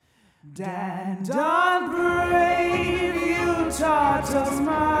Dan Brave, you taught us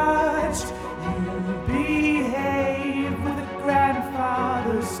much. You behave with a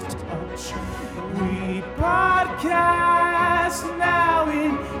grandfather's touch. We podcast now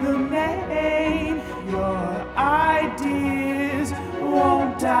in your name. Your ideas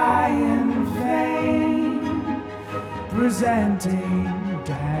won't die in vain. Presenting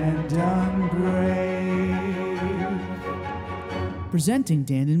Dan Brave. Presenting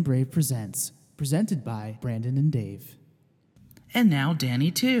Dan and Brave Presents. Presented by Brandon and Dave. And now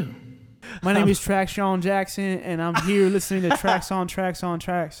Danny too. My name is Traxon Jackson, and I'm here listening to Tracks on Tracks.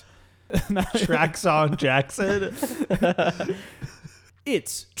 Tracks on Jackson.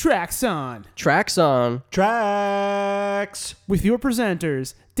 It's Tracks On Tracks on. Tracks. with your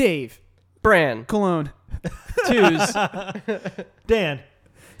presenters, Dave, Bran. Cologne, Twos. Dan.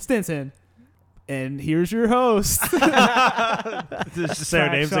 Stinson, and here's your host. Just say our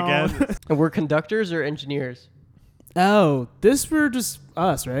names Tracks on. again. And we're conductors or engineers? Oh, this were just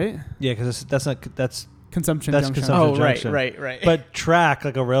us, right? Yeah, because that's Consumption That's junction. consumption. Oh, right, junction. right. but track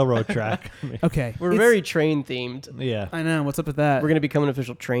like a railroad track. Okay. We're It's- very train themed. Yeah. I know. What's up with that? We're going to become an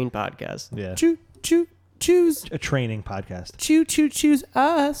official train podcast. Yeah. Choose A training podcast. choose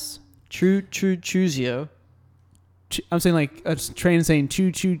us. Choose you. I'm saying like a train saying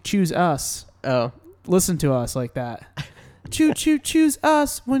choose us. Oh. Listen to us like that. choose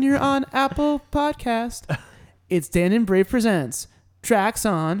us when you're on Apple Podcast. It's Dan and Brave presents Tracks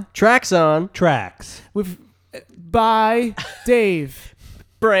On Tracks on. Tracks. with by Dave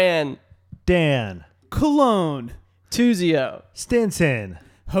Bran. Dan. Cologne, Tuzio. Stinson.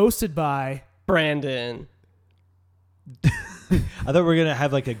 hosted by Brandon. I thought we were gonna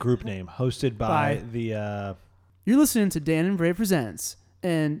have like a group name hosted by By- the. You're listening to Dan and Brave presents,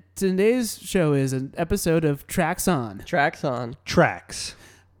 and today's show is an episode of Tracks On, Tracks on. Tracks.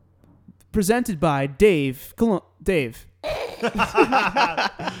 presented by Dave Cologne. Dave. We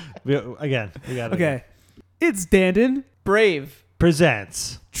got it. Okay, it's Dandon Brave.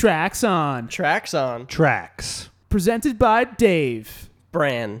 Presents Tracks On, Tracks on. Tracks. presented by Dave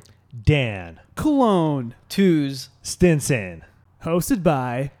Bran. Dan. Cologne, Twos. Stinson. hosted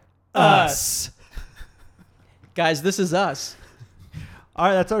by Us. Guys, this is us. All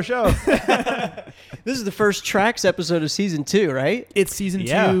right, that's our show. This is the first Tracks episode of season 2, right? It's season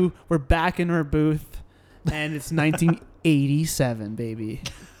Yeah. 2. We're back in our booth, and it's 1987, baby.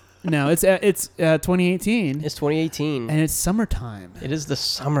 No, it's 2018, It's 2018. and it's summertime. It is the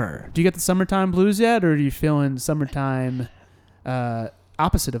summer. Do you get the summertime blues yet, or are you feeling summertime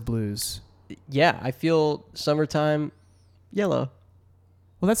opposite of blues? Yeah, I feel summertime yellow.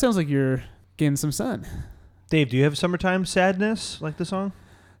 Well, that sounds like you're getting some sun. Dave, do you have summertime sadness like the song?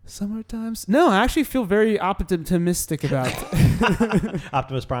 Summertime's? No, I actually feel very optimistic about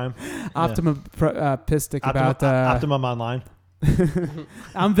Optimus Prime. optimistic about. Optimum Online.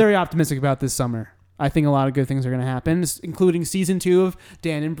 I'm very optimistic about this summer. I think a lot of good things are going to happen, including season 2 of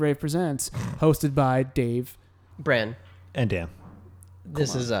Dan and Brave Presents, hosted by Dave. Bran. And Dan.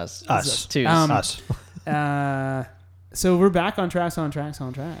 This is us. Us. Twos. Us. So we're back on Tracks.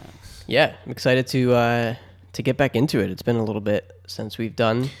 Yeah, I'm excited to get back into it. It's been a little bit since we've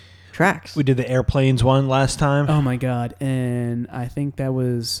done Tracks. We did the airplanes one last time. Oh my God! And I think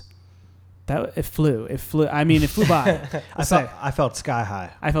it flew. I mean, it flew by. I felt sky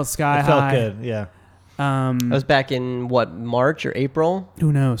high. I felt sky It high. felt good. Yeah. I was back in, March or April?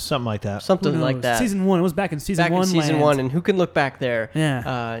 Who knows? Something like that. Something Who knows? like that. Season 1. It was back in season back 1. in season land. 1, and who can look back there?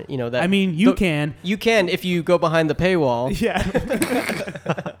 Yeah. That. I mean, you can. You can if you go behind the paywall. Yeah.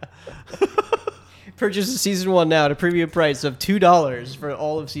 Purchase season 1 now at a premium price of $2 for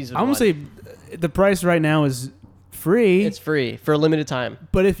all of season 1. I'm gonna say the price right now is free. It's free for a limited time.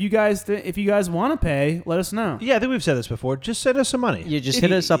 But if you guys want to pay, let us know. Yeah, I think we've said this before. Just send us some money. You just If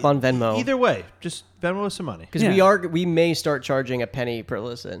hit you- us up on Venmo. Either way, just Venmo us some money. Because Yeah. we may start charging a penny per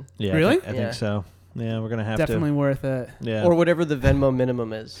listen. Yeah, Really? I think Yeah. so. Yeah, we're gonna have Definitely worth it. to. Yeah. Or whatever the Venmo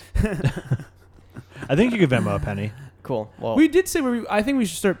minimum is. I think you could Venmo a penny. Cool. Well, We did say I think we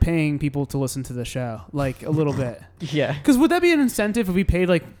should start paying people to listen to the show, like a little bit. yeah. Because would that be an incentive if we paid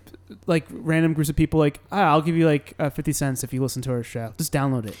like random groups of people I'll give you 50 cents if you listen to our show. Just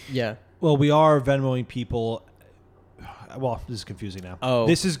download it. Yeah. Well, we are Venmoing people. Well, this is confusing now. Oh.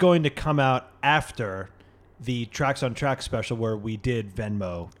 This is going to come out after the Tracks on Tracks special where we did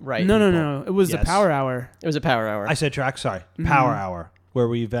Venmo. Right. No. It was the Yes. Power Hour. It was a power hour. I said Tracks, sorry. Power Hour, where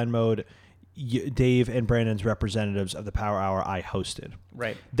we Venmoed Dave and Brandon's representatives of the Power Hour I hosted.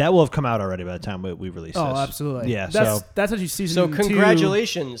 Right. That will have come out already by the time we release Oh, this. absolutely. Yeah, That's so actually season So 2.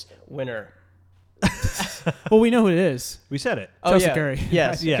 congratulations, winner. Well, we know who it is. We said it. Oh, Chelsea yeah. Curry.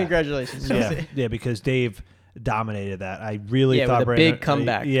 Yes. Yeah. Congratulations. Yeah, Chelsea. yeah, because Dave dominated that. I really Yeah, thought with a Brandon, big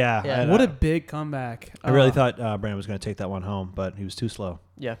comeback. Yeah, Yeah. and, What a big comeback. I really thought Brandon was going to take that one home, but he was too slow.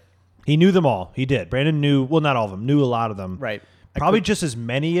 Yeah. He knew them all. He did. Brandon knew, well, not all of them, knew a lot of them. Right. Probably just as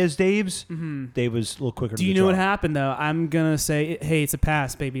many as Dave's. Dave was a little quicker. Do you know what happened, though? I'm going to say, hey, it's a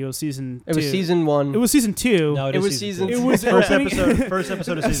pass, baby. It was season 2. It was season 1. It was season 2. No, It was season two. two. It was first opening- episode. First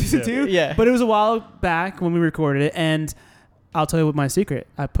episode of season 2. Yeah. But it was a while back when we recorded it, and I'll tell you what my secret.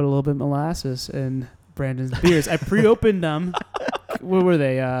 I put a little bit of molasses in Brandon's beers. I pre-opened them. What were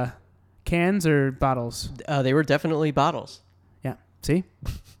they? Cans or bottles? They were definitely bottles. Yeah. See?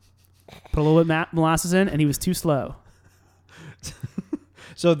 Put a little bit of molasses in, and he was too slow.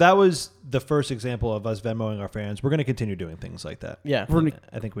 So that was the first example of us Venmoing our fans. We're going to continue doing things like that. Yeah.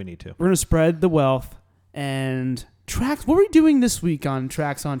 I think we need to. We're gonna spread the wealth and tracks. What are we doing this week on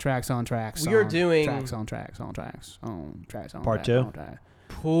tracks on tracks on tracks? We are on doing- tracks on tracks on tracks on tracks on Part tracks 2? on tracks.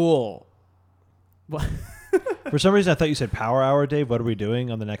 Pool. What? For some reason, I thought you said Power Hour, Dave. What are we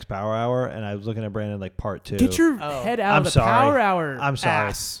doing on the next Power Hour? And I was looking at Brandon like part 2. Get your Oh. head out I'm of the sorry. power hour. I'm sorry.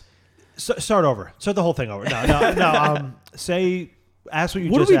 ass. Start over. Start the whole thing over. No. Ask what you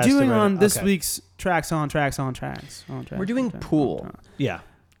What just are we asked doing already. on this Okay. week's tracks on tracks on tracks? On tracks We're doing on tracks, pool. on tracks. Yeah.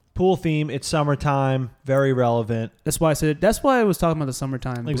 Pool theme. It's summertime. Very relevant. That's why I said. That's why I was talking about the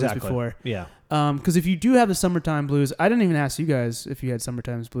summertime blues Exactly. before. Yeah. Because if you do have the summertime blues, I didn't even ask you guys if you had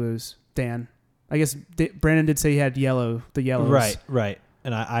summertime blues, Dan. I guess Brandon did say he had the yellows. Right.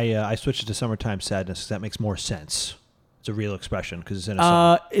 And I switched it to summertime sadness because that makes more sense. It's a real expression because it's in a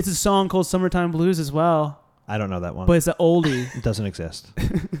song. It's a song called Summertime Blues as well, I don't know that one. but it's an oldie. It doesn't exist.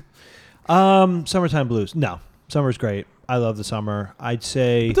 Summertime blues. No. Summer's great. I love the summer. I'd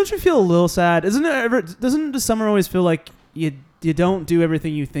say But don't you feel a little sad? Doesn't the summer always feel like you don't do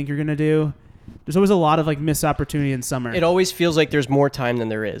everything you think you're gonna do? There's always a lot of like missed opportunity in summer. It always feels like there's more time than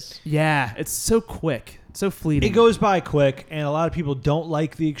there is. Yeah, it's so quick, so fleeting. it goes by quick, and a lot of people don't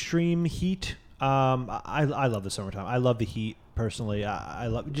like the extreme heat. I love the summertime. I love the heat personally. I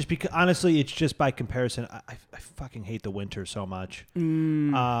love just because honestly, it's just by comparison. I fucking hate the winter so much.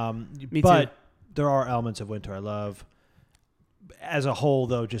 Me But too. there are elements of winter I love. As a whole,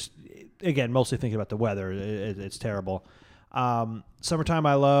 though, just again, mostly thinking about the weather, it's terrible. Summertime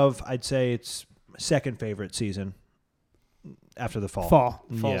I love. I'd say it's my second favorite season after the fall. Fall's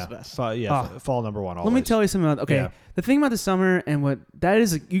yeah. best. Fall number one. Let me tell you something about. Okay, Yeah. the thing about the summer and what that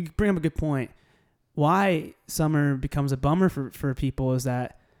is, you bring up a good point. Why summer becomes a bummer for people is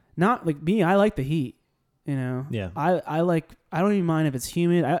that not like me. I like the heat. You know. Yeah. I don't even mind if it's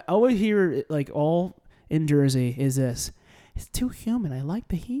humid. I always hear it, like all in Jersey is this. It's too humid. I like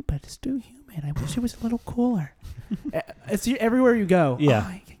the heat, but it's too humid. I wish it was a little cooler. It's everywhere you go. Yeah. Oh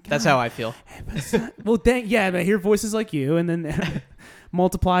my That's God. how I feel. Well, but I hear voices like you, and then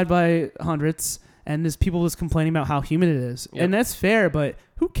multiplied by hundreds, and there's people just complaining about how humid it is, Yep. and that's fair. But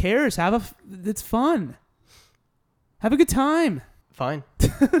who cares? It's fun. Have a good time. Fine.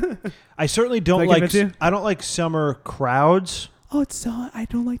 I certainly don't Did I give like. it to you? I don't like summer crowds. Oh, it's so. I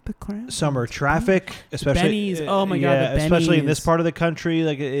don't like the crowd. Summer traffic, especially Bennies. Oh my God, yeah, the especially in this Bennies. part of the country,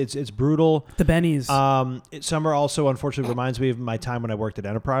 like it's brutal. The bennies. Summer also unfortunately reminds me of my time when I worked at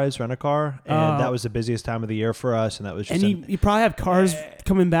Enterprise Rent a Car, and that was the busiest time of the year for us, and that was just. and you probably have cars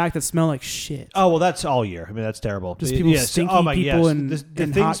coming back that smell like shit. oh well, that's all year. I mean, that's terrible. Just people stinky people yes. in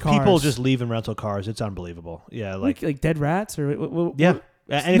the hot things people cars. just leave in rental cars. It's unbelievable. Yeah, Like dead rats or what? yeah.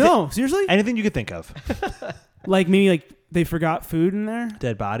 Anything, No, seriously. anything you could think of. Like maybe like they forgot food in there.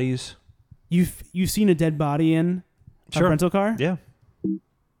 Dead bodies. You've seen a dead body in a rental car? Yeah.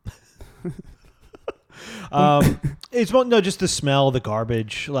 It's just the smell, the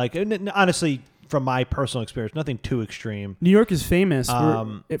garbage. Like, and honestly, from my personal experience, nothing too extreme. New York is famous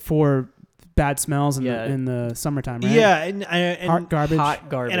for bad smells Yeah. in the summertime, right? Yeah, and Hot garbage. Hot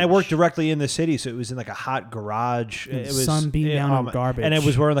garbage. And I worked directly in the city, so it was in like a hot garage. And It was sun beat down on garbage. and I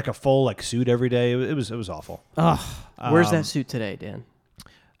was wearing like a full like suit every day. It was awful. Ugh. Where's that suit today, Dan?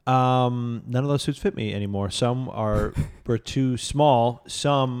 None of those suits fit me anymore. Some were too small.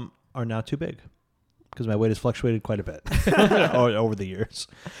 Some are now too big because my weight has fluctuated quite a bit over the years.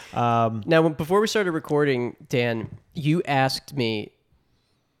 Now, before we started recording, Dan, you asked me,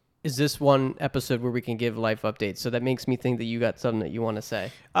 is this one episode where we can give life updates? So that makes me think that you got something that you want to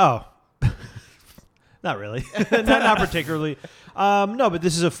say. Oh, not really. not particularly. No, but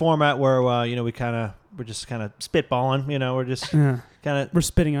this is a format where we're just kind of spitballing. We're just Yeah. kind of We're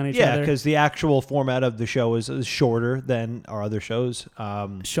spitting on each yeah, other. because the actual format of the show is shorter than our other shows.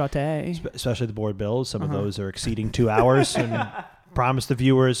 Shot Especially the board bills. Some of those are exceeding 2 hours, and promise the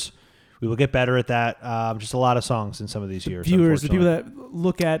viewers We will get better at that. Just a lot of songs in some of these years. Viewers, the people unfortunately. that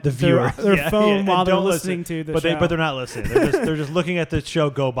look at The viewers, their yeah, phone and while they're don't listening to the but show. but they're not listening. They're just looking at the show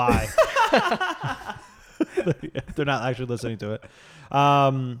go by. They're not actually listening to it.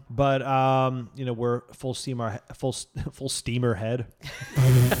 We're full steamer ahead. Full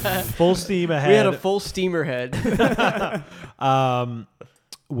steam ahead. We had a full steamer head.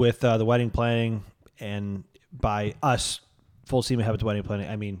 With the wedding planning, and by us full steam ahead with the wedding planning,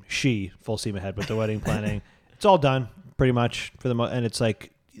 I mean she full steam ahead with the wedding planning. It's all done pretty much for the and it's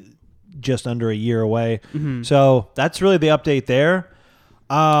like just under a year away. Mm-hmm. So that's really the update there.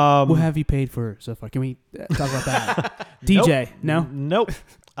 What have you paid for so far? Can we talk about that? DJ, no? Nope.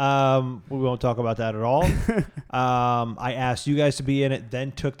 We won't talk about that at all. I asked you guys to be in it,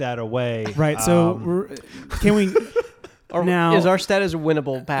 then took that away. Right. So can we now? Is our status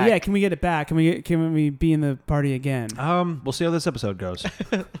winnable back? Yeah. Can we get it back? Can we be in the party again? We'll see how this episode goes.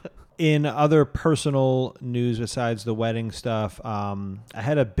 In other personal news besides the wedding stuff, I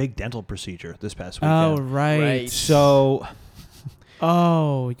had a big dental procedure this past weekend. Oh right. So.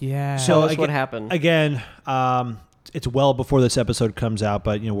 Oh yeah. Tell us what happened. Again, it's well before this episode comes out,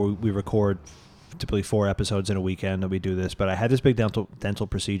 but we record typically 4 episodes in a weekend that we do this. But I had this big dental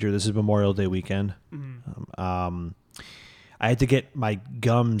procedure. This is Memorial Day weekend. Mm-hmm. I had to get my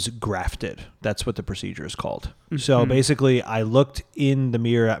gums grafted. That's what the procedure is called. Mm-hmm. So basically, I looked in the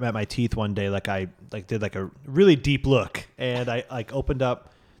mirror at my teeth one day, I did a really deep look, and I opened up.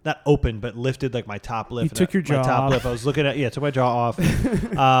 Not open, but lifted my top lip. You took your jaw my top off. lip. I was looking at took my jaw off.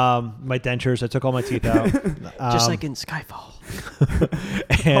 My dentures. I took all my teeth out. Just like in Skyfall.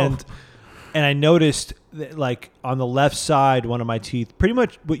 and I noticed that, on the left side, one of my teeth, pretty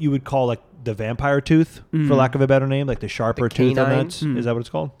much what you would call the vampire tooth, for lack of a better name, the sharper tooth on that. Is that what it's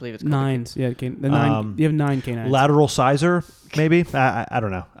called? I believe it's called Nines. Yeah, the 9. You have 9 canines. Lateral sizer, maybe. I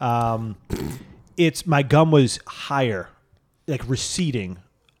don't know. It's my gum was higher, receding.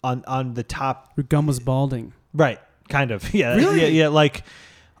 On the top. Your gum was balding. Right. Kind of. Yeah. Really? Yeah.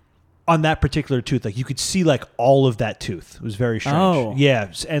 On that particular tooth, you could see all of that tooth. It was very strange. Oh.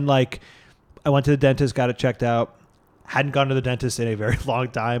 Yeah. And I went to the dentist, got it checked out. Hadn't gone to the dentist in a very long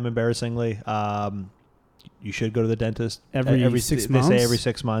time, embarrassingly. You should go to the dentist every 6 months. They say every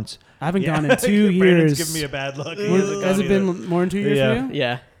 6 months. I haven't gone in 2 years. Brandon's giving me a bad look. Has it been more than 2 years for you?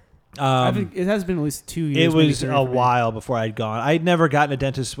 Yeah. It has been at least 2 years. It was a while before I'd gone. I'd never gotten a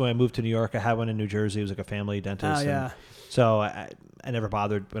dentist when I moved to New York. I had one in New Jersey. It was a family dentist. Oh, yeah. So I never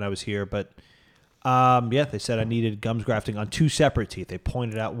bothered when I was here. But, they said I needed gums grafting on 2 separate teeth. They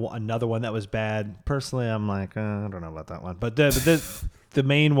pointed out another one that was bad. Personally, I'm I don't know about that one. But the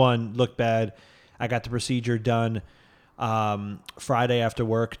main one looked bad. I got the procedure done Friday after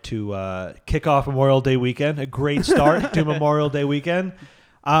work to kick off Memorial Day weekend. A great start to Memorial Day weekend.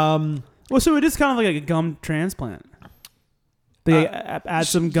 So it is kind of like a gum transplant. They add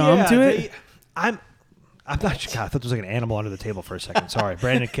some gum to it. I'm not sure. God, I thought there was an animal under the table for a second. Sorry,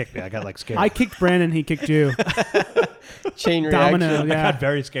 Brandon kicked me. I got scared. I kicked Brandon. He kicked you. Chain reaction. Domino. Yeah. I got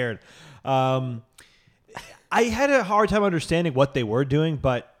very scared. I had a hard time understanding what they were doing,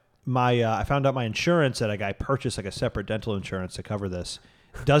 but I found out my insurance that I purchased a separate dental insurance to cover this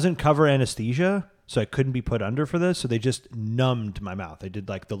doesn't cover anesthesia. So I couldn't be put under for this. So they just numbed my mouth. They did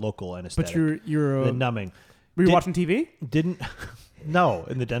the local anesthetic. But you're the numbing. Were you watching TV? No,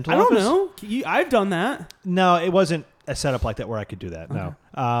 in the dental I don't office? know. I've done that. No, it wasn't a setup like that where I could do that. Okay.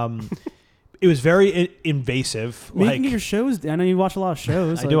 No. It was very invasive. You can get your shows. I know you watch a lot of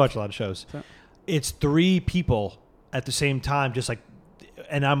shows. I do watch a lot of shows. So. It's 3 people at the same time, just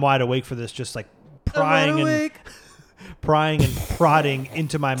and I'm wide awake for this, just prying and prodding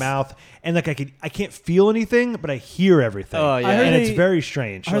into my mouth, and I can't feel anything, but I hear everything. Oh yeah, and it's very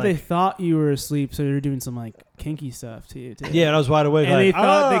strange. I heard they thought you were asleep, so they were doing some kinky stuff to you too. Yeah, and I was wide awake. And they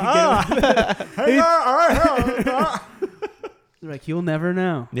thought they could get. They're you'll never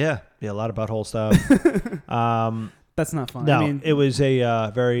know. Yeah, a lot of butthole stuff. That's not fun. No, it was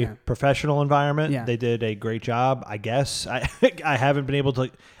a very Yeah. professional environment. Yeah. They did a great job, I guess. I haven't been able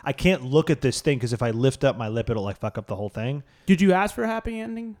to. I can't look at this thing because if I lift up my lip, it'll fuck up the whole thing. Did you ask for a happy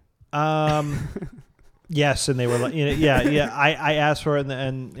ending? Yes, and they were yeah. I asked for it,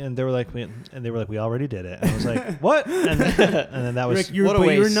 and they were we already did it. And I was like, what? And then that was You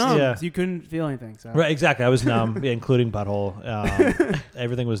were numb. Yeah. So you couldn't feel anything. So. Right, exactly. I was numb, including butthole.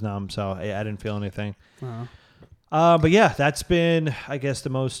 Everything was numb, so I didn't feel anything. Uh-huh. But yeah, that's been, I guess, the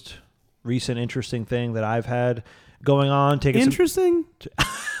most recent interesting thing that I've had going on. Taking some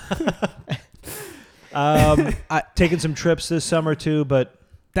trips this summer too, but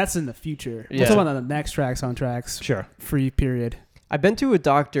that's in the future. Yeah. We'll talk about the next Tracks on Tracks. Sure. Free period. I've been to a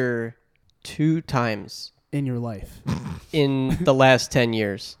doctor 2 times in your life. in the last 10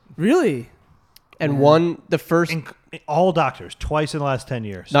 years. Really? And one, the first, All doctors, twice in the last 10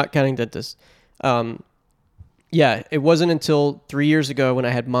 years. not counting dentists. Yeah, it wasn't until 3 years ago when I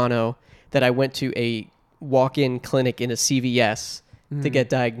had mono that I went to a walk-in clinic in a CVS to get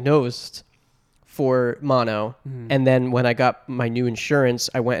diagnosed for mono. And then when I got my new insurance,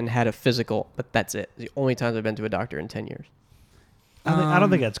 I went and had a physical, but that's it. The only times I've been to a doctor in 10 years. I don't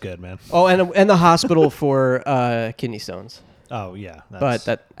think that's good, man. Oh, and the hospital for kidney stones. Oh, yeah. But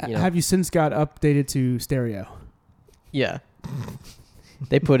that, you know, Have you since got updated to stereo? yeah.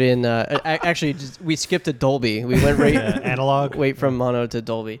 They put in, actually, we skipped to Dolby. We went right, analog. wait from mono to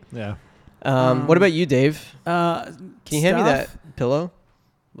Dolby. Yeah. What about you, Dave? Can Can you hand me that pillow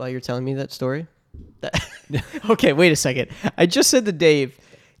while you're telling me that story? Okay, wait a second. I just said to Dave,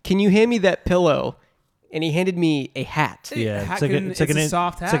 can you hand me that pillow? And he handed me a hat. Yeah. Hat It's like a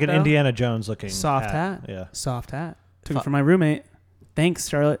soft hat. It's like an though. Indiana Jones looking Soft hat. Yeah. Soft hat. Took it from my roommate. Thanks,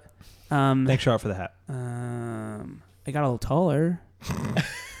 Charlotte. Thanks, Charlotte, for the hat. I got a little taller.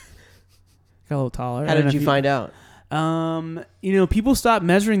 How did you find out? People stop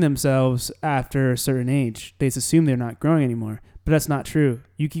measuring themselves after a certain age. They just assume they're not growing anymore, but that's not true.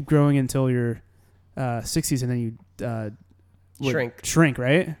 You keep growing until your 60s, and then you shrink,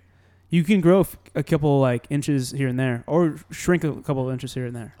 right? You can grow a couple inches here and there, or shrink a couple of inches here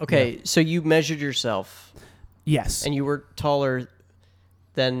and there. Okay, so you measured yourself, Yes. and you were taller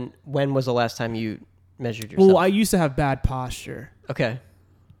than when was the last time you measured yourself? Well, I used to have bad posture, okay.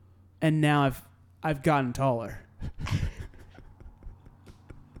 and now I've gotten taller.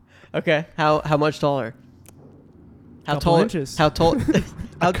 Okay. How much taller? How Couple tall? inches. How tall?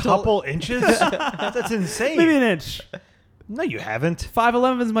 A couple inches? That's insane. Maybe an inch. No, you haven't.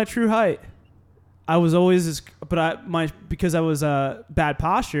 5'11" is my true height. I was always because I was bad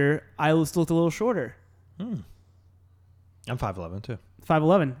posture, I looked a little shorter. I'm 5'11" too.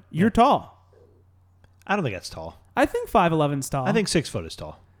 5'11". You're tall. I don't think that's tall. I think 5'11" is tall. I think 6 foot is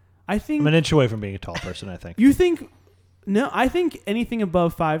tall. I think I'm an inch away from being a tall person, I think. you think. No, I think anything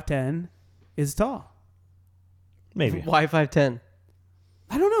above 5'10" is tall. Maybe. Why 5'10"?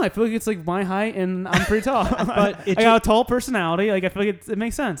 I don't know. I feel like it's like my height, and I'm pretty tall. But I got a tall personality. I feel like it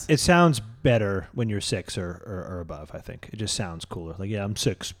makes sense. It sounds better when you're 6 or above, I think. It just sounds cooler. Like, yeah, I'm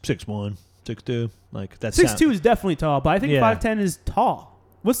 6'1", 6'2". Like, that's 6'2" is definitely tall, but I think Yeah. 5'10" is tall.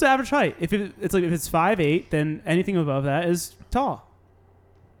 What's the average height? If it's 5'8", then anything above that is tall.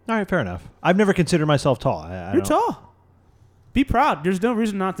 All right, fair enough. I've never considered myself tall. You're tall. Be proud. There's no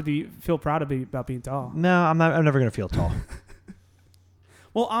reason not to feel proud about being tall. No, I'm not. I'm never gonna feel tall.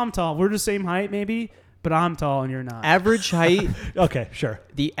 Well, I'm tall. We're the same height, maybe, but I'm tall and you're not. Average height. Okay, sure.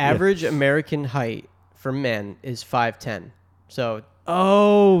 The average American height for men is 5'10". So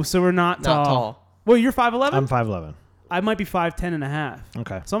So we're not tall. not tall. Well, you're 5'11"? I'm 5'11". I might be 5'10" and a half.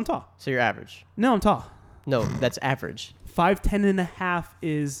 Okay. So I'm tall. So you're average. No, I'm tall. No, that's average. 5'10" and a half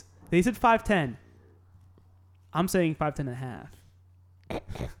is... They said 5'10". I'm saying 5'10" and a half.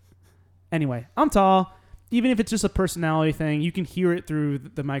 Anyway, I'm tall. Even if it's just a personality thing, you can hear it through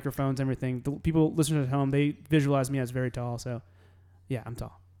the microphones and everything. The people listening at home, they visualize me as very tall. So, yeah, I'm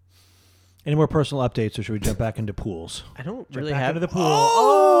tall. Any more personal updates, or should we jump back into pools? I don't Jump really back have into the pool.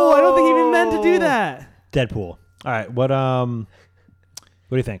 Oh, I don't think he even meant to do that. Deadpool. All right. What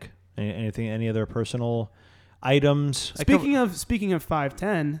do you think? Any other personal items? Speaking of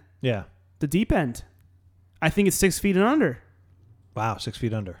 5'10", Yeah. the deep end. I think it's 6 feet and under. Wow, 6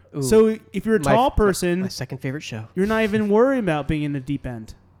 feet under. Ooh, So if you're a my- tall person, my second favorite show. you're not even worried about being in the deep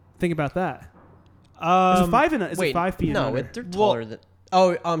end. Think about that. It's Wait, 5 feet and no, under. they're taller than.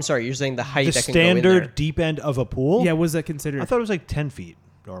 Oh, I'm sorry. You're saying the height the that can go in there. standard deep end of a pool? Yeah, what is that considered? I thought it was like 10 feet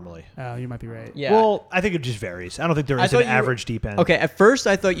normally. Oh, you might be right. Yeah. Well, I think it just varies. I don't think there I is thought an you were- average deep end. Okay, at first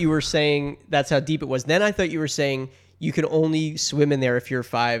I thought you were saying that's how deep it was. Then I thought you were saying you can only swim in there if you're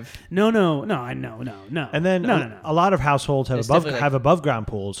 5. No. I know. And then no. a lot of households have It's definitely like- above ground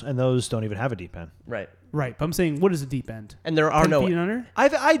pools, and those don't even have a deep end. Right. Right, but I'm saying, what is a deep end? And there are 10 no. feet and under?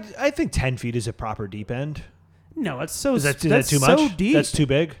 I think 10 feet is a proper deep end. No, that's so. Is that that's too so much? deep. That's too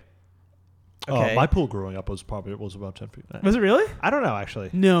big. Okay. My pool growing up was about 10 feet. Was it really? I don't know actually.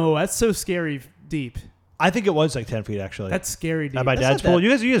 No, that's so scary deep. I think it was like 10 feet actually. That's scary deep. At my That's dad's not pool. that- You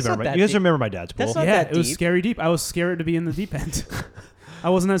guys that's not remember? that You guys deep. remember my dad's pool? That's not Yeah, that it was deep. scary deep. I was scared to be in the deep end. I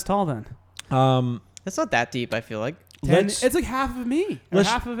wasn't as tall then. That's not that deep. I feel like. It's like half of me. Or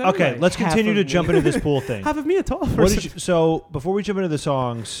half of everybody. Okay, let's Half continue of to me. jump into this pool thing. Half of me a tall person. What did you, so before we jump into the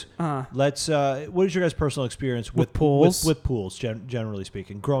songs, Uh-huh. let's. What is your guys' personal experience With pools? With pools, generally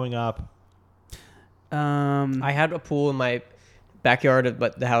speaking, growing up? I had a pool in my backyard of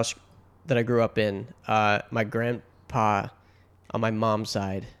the that I grew up in, my grandpa on my mom's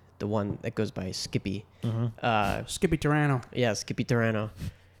side, the one that goes by Skippy. Skippy Tarano. Yeah, Skippy Tarano.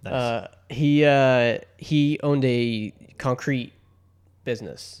 Nice. He owned a concrete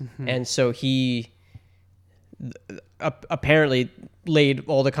business, and so he apparently laid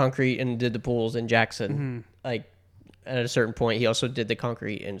all the concrete and did the pools in Jackson. Like at a certain point, he also did the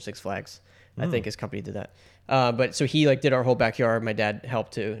concrete in Six Flags. I think his company did that. But so he like did our whole backyard. My dad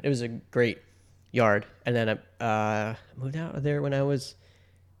helped too. It was a great yard. And then I moved out of there when I was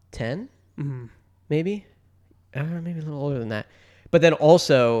 10, maybe. Maybe a little older than that. But then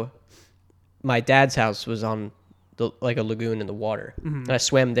also, my dad's house was on like a lagoon in the water, and I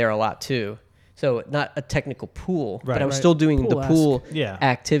swam there a lot too. So not a technical pool, but I was still doing the pool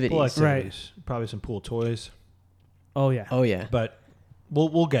activities. Pool activities. Probably some pool toys. Oh yeah. Oh yeah. But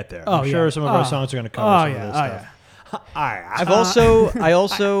we'll get there. Oh, I'm sure yeah. some of our songs are going to cover some of this stuff. Yeah. I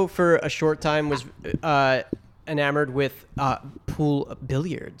also for a short time was enamored with pool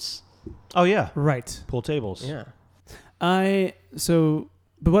billiards. Oh yeah. Right. Pool tables. Yeah.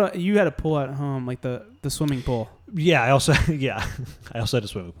 But what you had a pool at home, like the swimming pool. Yeah, I also had a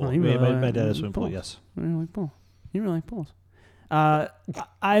swimming pool. Oh, you really my dad had a like swimming pool. pools. Yes. I really like pool. You really like pools.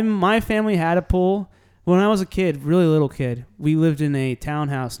 My family had a pool when I was a kid, really little kid. We lived in a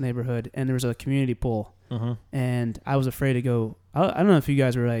townhouse neighborhood, and there was a community pool. And I was afraid to go. I don't know if you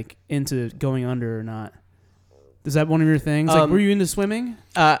guys were like into going under or not. Is that one of your things? Like, were you into swimming?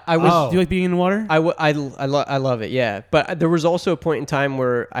 I was. Do you like being in the water? I love it. Yeah, but there was also a point in time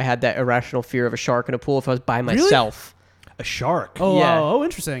where I had that irrational fear of a shark in a pool if I was by myself. A shark. Oh, Yeah. oh,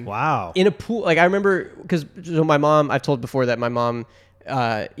 interesting. Wow. In a pool, like I remember, because my mom, I've told before that my mom, she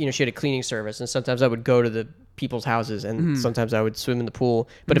had a cleaning service, and sometimes I would go to the people's houses, and sometimes I would swim in the pool.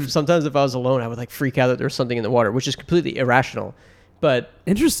 But sometimes if I was alone, I would like freak out that there was something in the water, which is completely irrational. But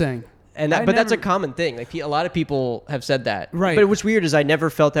Interesting. that's a common thing. Like a lot of people have said that. Right. But what's weird is I never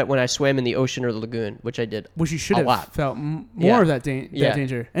felt that when I swam in the ocean or the lagoon, which I did. Which you should a have lot. felt more Yeah. of that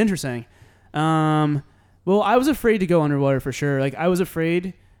danger. Interesting. Well, I was afraid to go underwater for sure. Like I was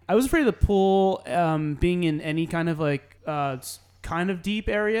afraid of the pool being in any kind of like kind of deep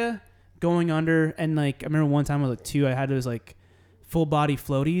area, going under. And like I remember one time I was like 2, I had those like full body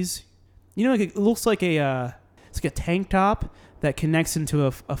floaties. You know, like it looks like it's like a tank top that connects into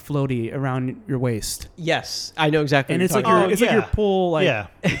a floaty around your waist. Yes, I know exactly. And what it's you're like talking your it's like your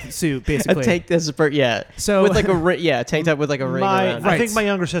pool suit about. basically. A tank that's So with like a tank top with like a ring around. I think my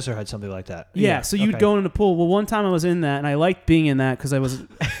younger sister had something like that. Yeah, so you'd go in the pool. Well, one time I was in that, and I liked being in that because I was.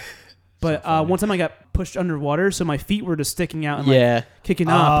 But one time I got pushed underwater, so my feet were just sticking out and like kicking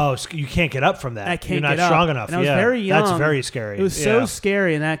up. Oh, so you can't get up from that. I can't You're not get up. strong enough. And I was very young. That's very scary. It was so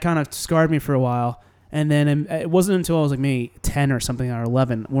scary, and that kind of scarred me for a while. And then it wasn't until I was like maybe 10 or something or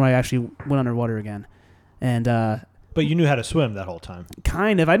 11 when I actually went underwater again. And But you knew how to swim that whole time.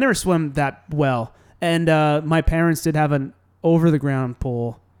 kind of. I never swam that well. And my parents did have an over-the-ground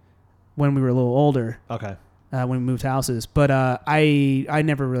pool when we were a little older. Okay. When we moved houses. But I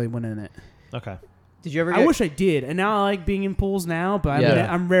never really went in it. Okay. Did you ever? I wish I did. And now I like being in pools now, but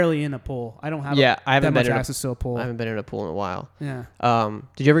I'm rarely in a pool. I don't have I haven't that been much access to a pool. I haven't been in a pool in a while. Yeah.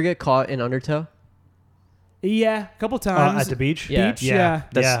 Did you ever get caught in undertow? Yeah, a couple times. At the beach? Yeah. Beach, yeah.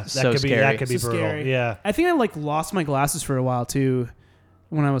 That's so scary. That could be So brutal. scary. Yeah. I think I like lost my glasses for a while too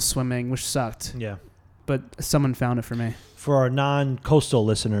when I was swimming, which sucked. Yeah. But someone found it for me. For our non-coastal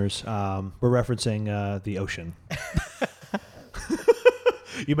listeners, we're referencing the ocean.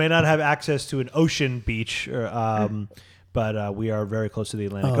 You may not have access to an ocean beach, but we are very close to the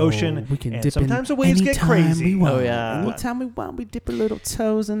Atlantic Ocean. We can and dip sometimes in the waves get anytime crazy. we want. Oh, yeah. Anytime we want, we dip our little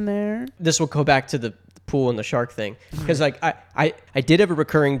toes in there. This will go back to the pool and the shark thing, because like I did have a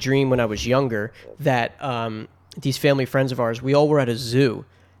recurring dream when I was younger that these family friends of ours, we all were at a zoo,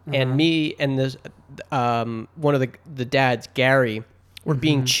 and me and this one of the dads, Gary, were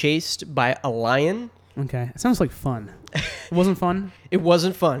being chased by a lion. Okay, it sounds like fun. It wasn't fun. It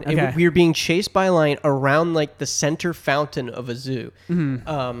wasn't fun. Okay. We were being chased by a lion around like the center fountain of a zoo,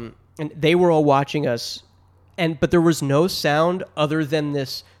 and they were all watching us, but there was no sound other than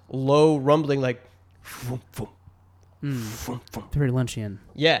this low rumbling, like. Vroom, vroom, vroom, vroom. Very Lynchian.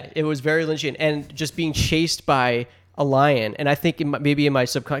 Yeah, it was very Lynchian, and just being chased by a lion. And I think maybe in my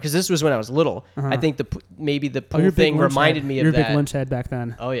subconscious, because this was when I was little, I think maybe the pool you're a big thing Lynch reminded head. me of you're that. a big Lynch head back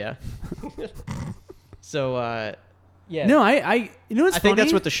then. Oh yeah. So yeah. No, I you know what's I think that's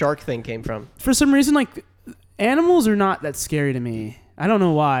funny? what the shark thing came from. For some reason, like animals are not that scary to me. I don't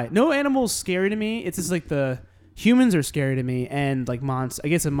know why. No animal's scary to me. It's just like the humans are scary to me, and like I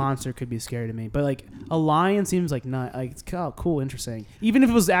guess a monster could be scary to me, but like a lion seems like not like it's cool, interesting. Even if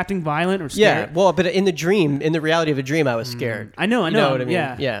it was acting violent or Yeah, scary. well, but in the reality of a dream, I was scared. I know. You know what I mean?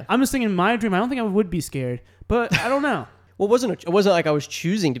 Yeah, Yeah. I'm just thinking in my dream. I don't think I would be scared, but I don't know. Well, it wasn't like I was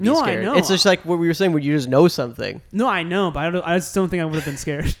choosing to be No, I scared. know. It's just like what we were saying, where you just know something. No, I know, but I just don't think I would have been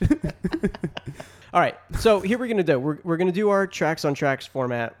scared. All right, so here we're gonna do we're gonna do our tracks on tracks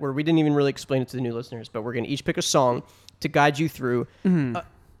format, where we didn't even really explain it to the new listeners, but we're gonna each pick a song to guide you through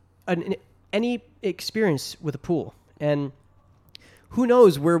any experience with a pool. And who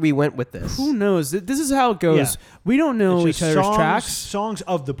knows where we went with this? Who knows? This is how it goes. Yeah. We don't know It's each just other's songs, tracks. songs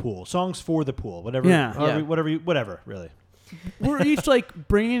of the pool, songs for the pool, whatever. Yeah. Whatever. Really. We're each like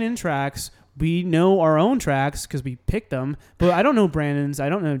bringing in tracks. We know our own tracks because we picked them, but I don't know Brandon's. I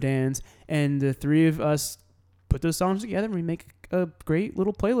don't know Dan's, and the three of us put those songs together and we make a great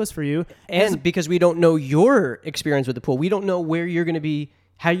little playlist for you. And because we don't know your experience with the pool, we don't know where you're going to be,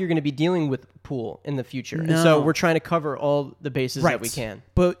 how you're going to be dealing with pool in the future. And so No. we're trying to cover all the bases that we can.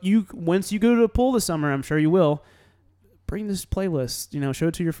 But once you go to a pool this summer, I'm sure you will. Bring this playlist. Show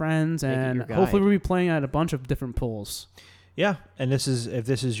it to your friends, Make it and your guide. hopefully we'll be playing at a bunch of different pools. Yeah, and if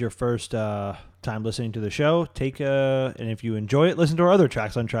this is your first time listening to the show, and if you enjoy it, listen to our other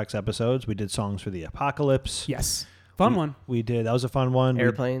Tracks on Tracks episodes. We did songs for the apocalypse. Yes, fun one. We did. That was a fun one.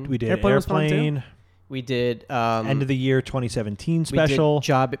 Airplane. We did Airplane was fun, too. Airplane. We did End of the year 2017 we special.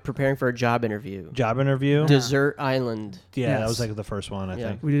 did preparing for a job interview. Job interview. Desert Island. Yeah, that Yes. was like the first one, I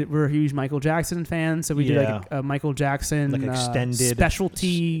Yeah. think. We're huge Michael Jackson fans, so we did like a Michael Jackson Like extended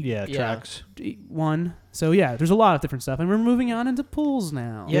specialty Yeah, Yeah. tracks. one. So yeah, there's a lot of different stuff, and we're moving on into pools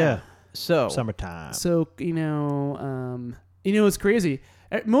now. Yeah. So Summertime. So it's crazy.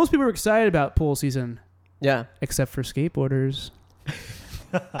 Most people are excited about pool season, yeah. except for skateboarders.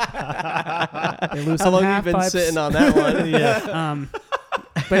 They lose How some long have half you been pipes. sitting on that one? Yeah.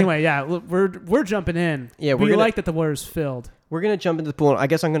 But anyway, yeah, we're jumping in. Yeah, we we're gonna- like that the water's filled. We're gonna jump into the pool. I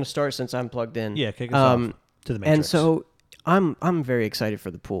guess I'm gonna start since I'm plugged in. Yeah, kick us off to the Matrix. And so I'm very excited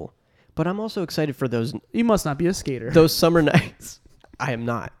for the pool, but I'm also excited for those You must not be a skater. summer nights. I am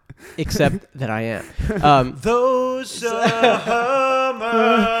not, except that I am. Those summer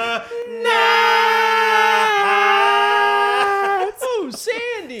nights. Oh,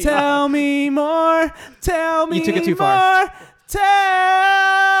 Sandy! Tell me more. Tell me You took it too more. far. Tell.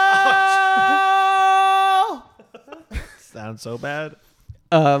 Sounds so bad.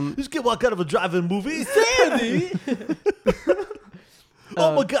 Um, This kid walked out of a drive-in movie. Sandy.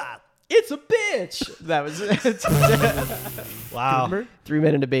 Oh my God. it's a bitch. That was it. Wow. Remember? 3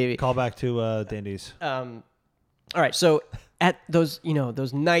 Men and a Baby. Call back to Dandy's. All right, so at those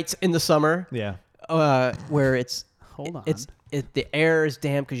nights in the summer, Yeah. where it's Hold on. the air is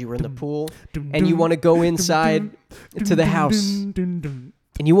damp because you were in the pool, and you want to go inside to the house, and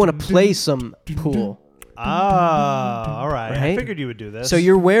you want to play some pool. Ah, all right. I Right? figured you would do this. So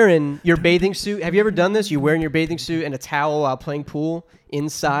you're wearing your bathing suit. Have you ever done this? You're wearing your bathing suit and a towel while playing pool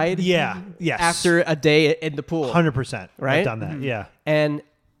inside. Yeah. Yes. After a day in the pool, 100%. Right? I've done that. Yeah. and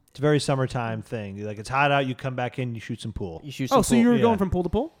It's a very summertime thing. Like it's hot out, you come back in, you shoot some pool. you shoot some Oh, so pool. you're Yeah. going from pool to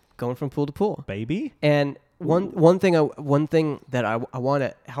pool? going from pool to pool. Baby. And one thing that I want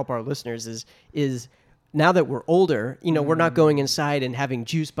to help our listeners is now that we're older, we're not going inside and having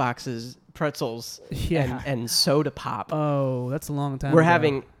juice boxes, pretzels, Yeah. and soda pop. Oh, that's a long time We're ago.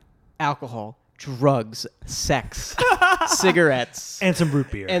 having alcohol, drugs, sex, cigarettes, And some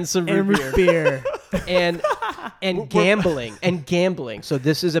root beer. and some and root beer, beer. and gambling. So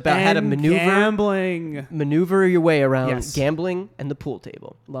this is about how to And maneuver your way around Yes. gambling and the pool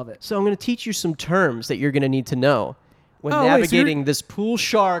table. Love it. So I'm going to teach you some terms that you're going to need to know when Oh, wait, so navigating this pool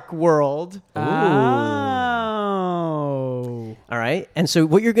shark world. Oh. All right. And so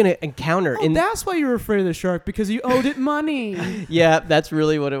what you're going to encounter Oh, that's why you were afraid of the shark, because you owed it money. yeah, that's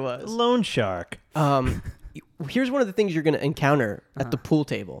really what it was. Loan shark. Here's one of the things you're going to encounter at the pool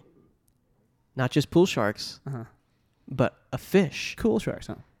table. Not just pool sharks, but a fish. Cool sharks,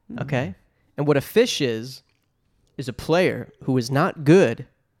 huh? Okay. And what a fish is a player who is not good,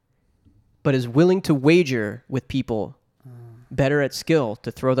 but is willing to wager with people better at skill to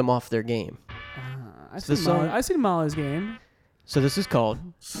throw them off their game. I've the seen song- Molly's game. So this is called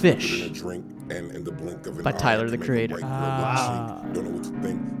Fish. Drink And in the blink of an By eye, Tyler, I the can make a Creator. white girl Ah. look cheap. Don't know what to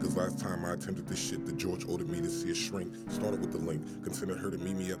think, cause last time I attempted this shit, the George ordered me to see a shrink. Started with the link, considered her to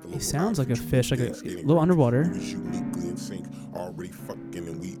meet me at the local. He sounds like a lounge. fish, like a Skating little rink. underwater. We was uniquely in sync, already fucking,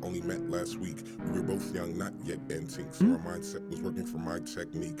 and we only met last week. We were both young, not yet in sync, so our mindset was working for my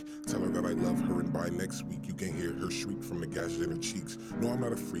technique. Tell her that I love her, and by next week you can hear her shriek from the gashes in her cheeks. No, I'm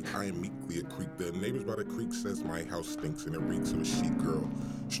not a freak, I am meekly a creep. The neighbors by the creek says my house stinks and it reeks of a sheet girl.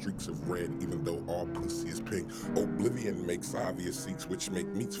 Streaks of red, even though all pussy is pink. Oblivion makes obvious seats, which make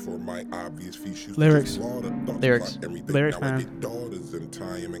meats for my obvious features. Lyrics. Lyrics. Lyrics, Now I man. get daughters and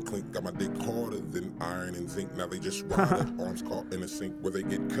time and clink. Got my dick harder than iron and zinc. Now they just ride up, arms caught in a sink where they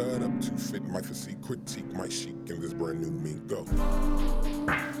get cut up to fit my physique. Critique my chic in this brand new mink. Go.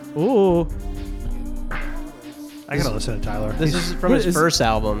 Ooh. I gotta listen to Tyler. This is from What his is- first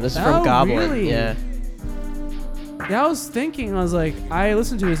album. This is from Oh, Goblin. really? Yeah. Yeah, I was thinking, I was like, I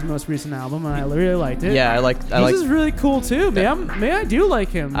listened to his most recent album and I really liked it. Yeah, I like This is really cool too. Maybe I do like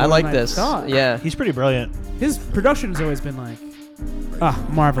him. I more like than this. thought. Yeah. He's pretty brilliant. His production's always been like,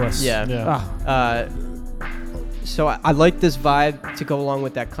 marvelous. Yeah. Yeah. So I like this vibe to go along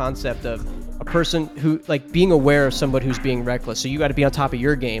with that concept of a person who, like, being aware of somebody who's being reckless. So you got to be on top of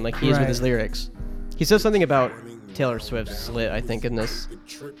your game, like he is with his Right. lyrics. He says something about Taylor Swift's Slit, I think, in this.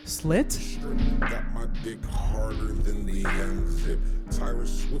 Slit? Got my dick harder than the unzip. Tyler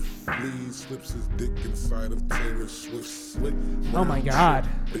swiftly slips his dick inside of Taylor Swift's slit. Oh my God.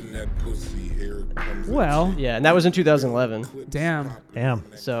 In that pussy, here comes the Well, Yeah, and that was in 2011. damn. Damn.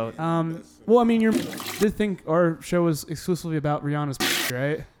 So Well, I mean, you did think our show was exclusively about Rihanna's,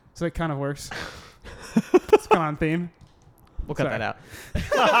 right? So it kind of works. It's kind of on theme. we'll cut sorry. that out.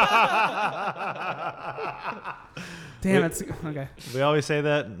 Damn, it's okay. We always say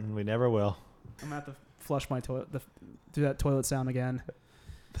that, and we never will. I'm gonna have to flush my toilet. Do that toilet sound again.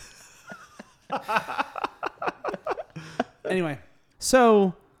 Anyway,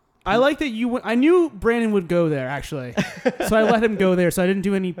 so I like that you. I knew Brandon would go there actually, so I let him go there. So I didn't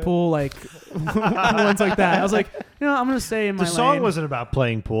do any pool like ones like that. I was like, I'm gonna stay in my The song lane. wasn't about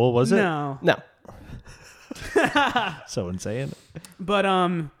playing pool, was it? No, No, So insane. but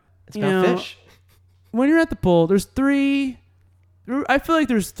it's you about know, fish. when you're at the pool, there's three. I feel like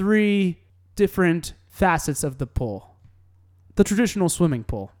there's three different facets of the pool. The traditional swimming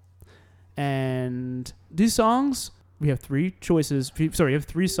pool. And these songs, we have three choices. Sorry, we have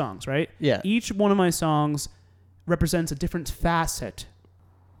three songs, right? Yeah. Each one of my songs represents a different facet.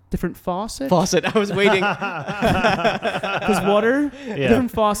 Different faucet? Faucet. I was waiting. Because water, Yeah.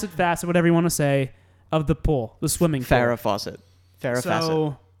 different facet, whatever you want to say, of the pool, the swimming pool. Farrah Fawcett. Farrah Fawcett.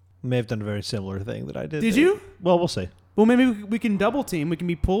 So, May have done a very similar thing that I did. did there. you? Well, we'll see. Well, maybe we can double team. We can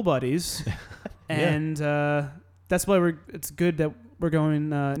be pool buddies, and that's why it's good that we're going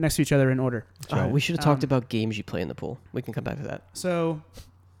next to each other in order. Oh, we should have talked Um, about games you play in the pool. We can come back to that. So,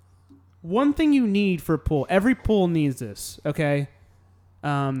 one thing you need for a pool, every pool needs this. Okay,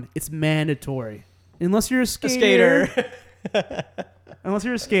 it's mandatory, unless you're a skater. Unless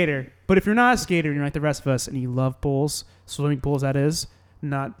you're a skater, but if you're not a skater, and you're like the rest of us, and you love pools, swimming pools, that is,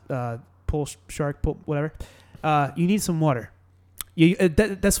 not pool shark pool, whatever. You need some water.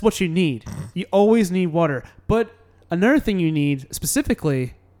 That's what you need. You always need water. But another thing you need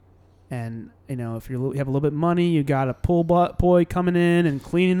specifically, and if you have a little bit of money, you got a pool boy coming in and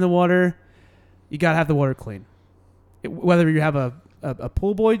cleaning the water. You gotta have the water clean. Whether you have a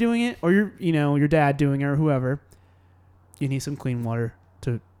pool boy doing it or your dad doing it or whoever, you need some clean water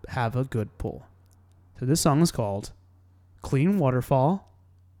to have a good pool. So this song is called "Clean Waterfall."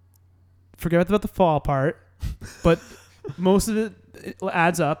 Forget about the fall part, but most of it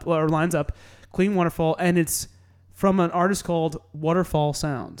adds up or lines up. Clean Waterfall, and it's from an artist called Waterfall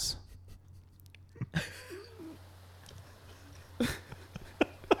Sounds.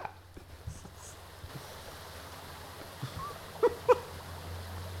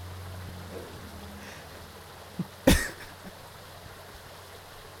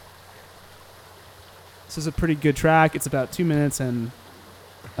 This is a pretty good track. It's about 2 minutes and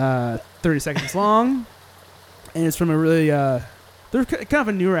 30 seconds long, and it's from a really they're kind of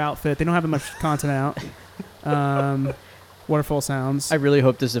a newer outfit. They don't have much content out. Waterfall Sounds. I really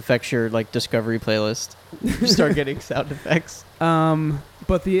hope this affects your Discovery playlist. You start getting sound effects.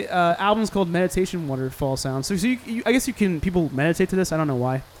 But the album's called Meditation Waterfall Sounds. So you, I guess people meditate to this. I don't know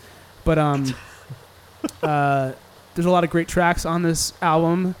why, but there's a lot of great tracks on this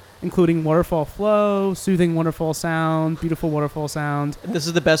album, including Waterfall Flow, Soothing Waterfall Sound, Beautiful Waterfall Sound. This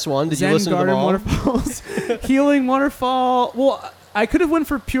is the best one. Did Zen you listen to them Garden all? Waterfalls, Healing Waterfall. Well, I could have went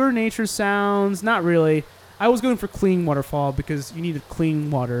for Pure Nature Sounds. Not really. I was going for clean waterfall because you need clean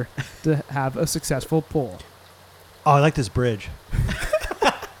water to have a successful pool. Oh, I like this bridge.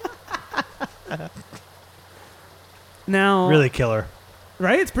 Now, Really killer.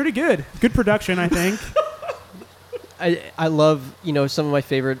 right? It's pretty good. Good production, I think. I love, some of my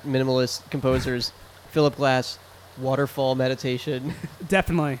favorite minimalist composers, Philip Glass, Waterfall Meditation.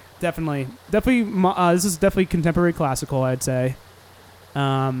 Definitely. This is definitely contemporary classical, I'd say.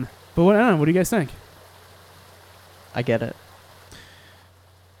 But what, I don't know. What do you guys think? I get it.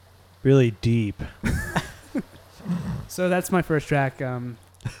 Really deep. So that's my first track.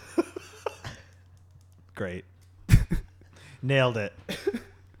 Great. Nailed it.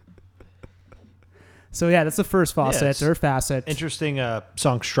 So yeah, that's the first faucet Yes. or facet. Interesting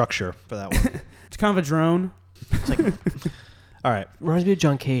song structure for that one. It's kind of a drone. All right. Reminds me of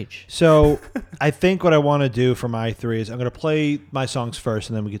John Cage. So I think what I want to do for my three is I'm going to play my songs first,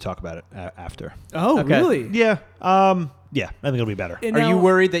 and then we can talk about it after. Oh, Okay. really? Yeah. I think it'll be better. And Are you now-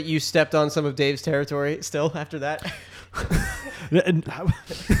 worried that you stepped on some of Dave's territory still after that?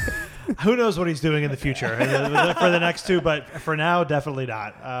 Who knows what he's doing in the future for the next two, but for now, definitely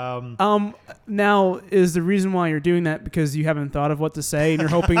not. Now, is the reason why you're doing that because you haven't thought of what to say and you're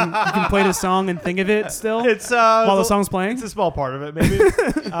hoping you can play the song and think of it still It's while the song's playing? It's a small part of it, maybe.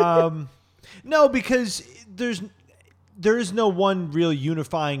 No, because there is no one real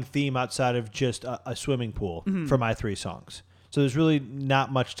unifying theme outside of just a swimming pool for my three songs. So there's really not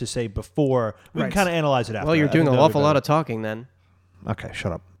much to say before. We Right. can kind of analyze it after. Well, you're I doing think an that'll be awful lot better. of talking then. Okay,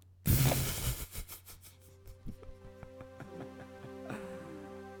 shut up.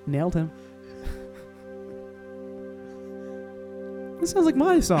 Nailed him. This sounds like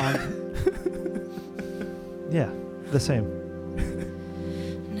my song. Yeah, the same.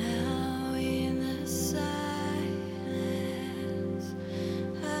 Now in the silence,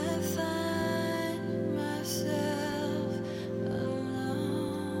 I find myself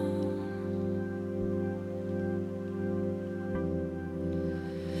alone.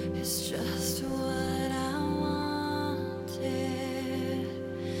 It's just what I wanted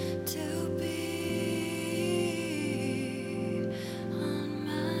to be on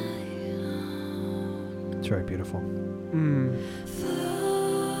my own. It's very beautiful.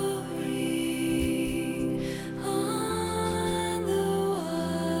 Floating on the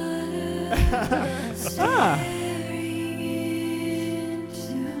water, staring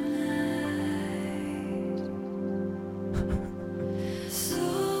into night.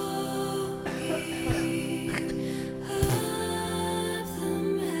 Soaking up the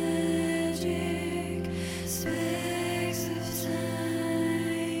magic specks of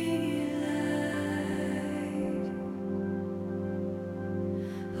tiny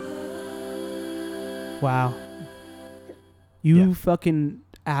light. Wow. You Yeah. fucking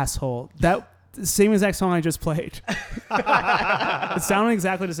asshole. That same exact song I just played. It sounded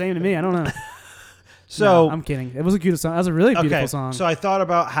exactly the same to me. I don't know. So No, I'm kidding. It was a cute song. That was a really beautiful okay, song. so I thought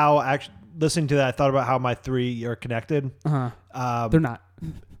about how listening to that, I thought about how my three are connected. They're not.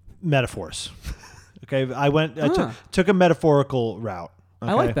 Metaphors. Okay, I Ah. took a metaphorical route.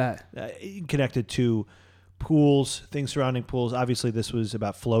 I like okay? that. Connected to pools, things surrounding pools. Obviously, this was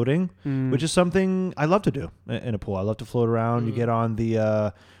about floating, Mm. which is something I love to do in a pool. I love to float around. You get on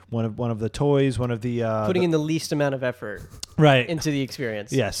the one of the toys, one of the Putting in the least amount of effort right into the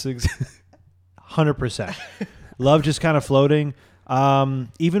experience. Yes, 100%. Love just kind of floating.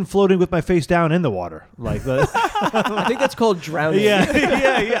 Even floating with my face down in the water, like the I think that's called drowning.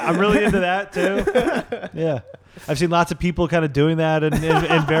 yeah. I'm really into that too. Yeah, I've seen lots of people kind of doing that in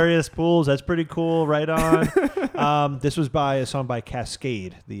various pools. That's pretty cool. Right on. This was by a song by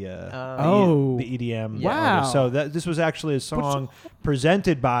Cascade, the Oh. the EDM. Wow. artist. So this was actually a song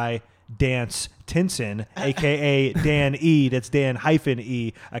presented by Dance Tinson, aka Dan E. That's Dan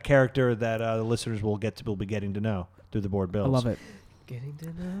 -E, a character that the listeners will be getting to know through the board bills. I love it. Getting to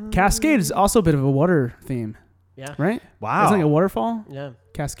know. Cascade is also a bit of a water theme, Yeah. right? Wow. It's like a waterfall. Yeah.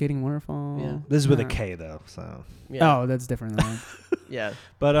 Cascading waterfall. Yeah. This is with a Yeah. K though. So, Yeah. Oh, that's different. Than Yeah.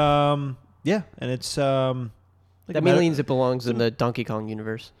 but yeah, and it's like That means it belongs in the Donkey Kong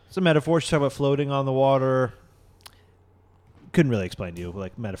universe. it's a metaphor. She's talking about floating on the water. Couldn't really explain to you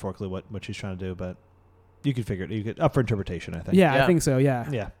like metaphorically what she's trying to do, but you could figure it. You could up for interpretation. I think. yeah, Yeah. I think so. Yeah.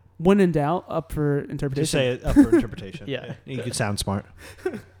 Yeah. When in doubt, up for interpretation. Just say it up for interpretation. Yeah. You could sound smart.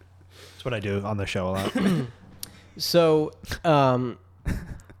 That's what I do on the show a lot. So,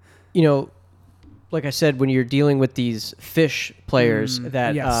 like I said, when you're dealing with these fish players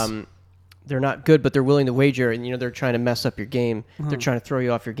that yes. they're not good, but they're willing to wager, and they're trying to mess up your game. They're trying to throw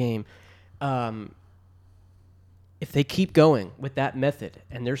you off your game. if they keep going with that method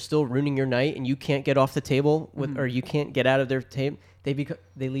and they're still ruining your night and you can't get off the table with, or you can't get out of their table,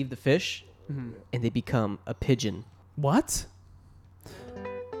 they leave the fish and they become a pigeon. What?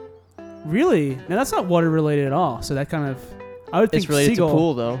 Really? Now that's not water related at all. So that kind of, I would think It's related seagull. to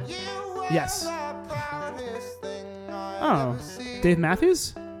pool though. Yes. Oh, Dave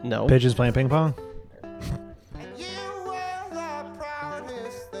Matthews? No. Pigeons playing ping pong.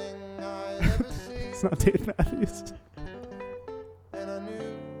 It's not Dave Matthews.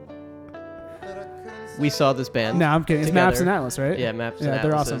 We saw this band. No, I'm kidding. It's together. Maps and Atlas, right? Yeah, Maps Yeah, and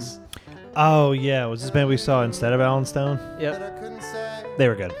they're Atlases. Oh yeah, was this band we saw instead of Alan Stone? Yep. They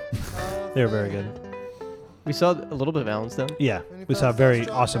were good. They were very good. We saw a little bit of Alan Stone. Yeah, we saw a very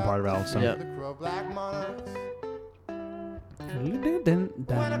awesome part of Alan Stone. Yeah.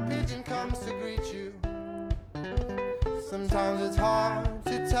 When a pigeon comes to greet you, sometimes it's hard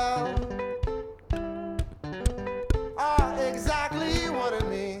to tell exactly what it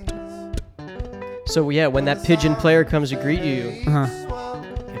means. So yeah, when that pigeon player comes to greet you, Uh-huh.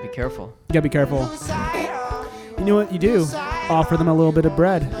 you gotta be careful. You gotta be careful. You know what you do? Offer them a little bit of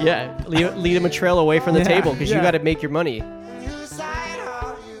bread. Yeah, lead them a trail away from the Yeah, table because yeah. you got to make your money.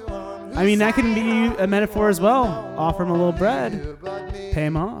 I mean, that can be a metaphor as well. Offer them a little bread. Pay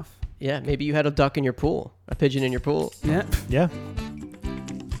them off. Yeah, maybe you had a duck in your pool, a pigeon in your pool. Yeah. Yeah.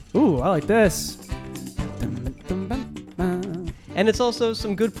 Ooh, I like this. And it's also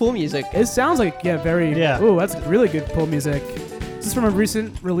some good pool music. It sounds like, very... Yeah. Ooh, that's really good pool music. Is this from a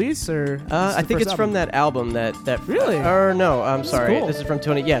recent release, or... this is I the think first it's from album? that album that Really? Or no, I'm sorry. cool. This is from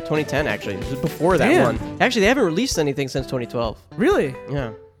 2010 actually. This is before that Damn. one. Actually, they haven't released anything since 2012. Really?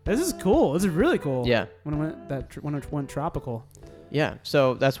 Yeah. This is cool. This is really cool. Yeah. When it went tropical. Yeah.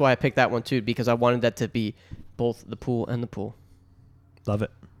 So that's why I picked that one too, because I wanted that to be both the pool and the pool. Love it.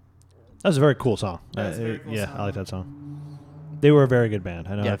 That was a very cool song. That's a very cool yeah, song. I like that song. They were a very good band.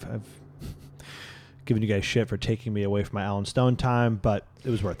 I know Yeah. I've given you guys shit for taking me away from my Alan Stone time, but it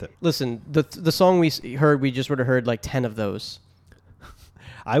was worth it. Listen, the song we heard, we just would have heard like 10 of those.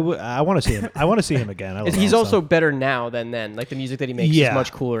 I want to see him. I want to see him again. I love He's Alan also Stone. better now than then. Like the music that he makes is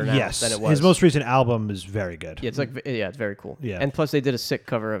much cooler now Yes. than it was. His most recent album is very good. Yeah, it's very cool. Yeah. And plus they did a sick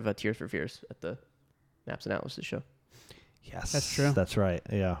cover of Tears for Fears at the Maps and Atlas show. Yes. That's true. That's right.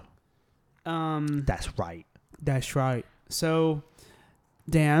 Yeah. That's right. That's right. So,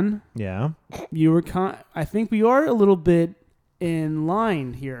 Dan, Yeah. you were I think we are a little bit in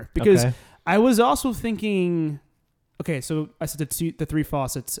line here because Okay. I was also thinking. Okay, so I said the three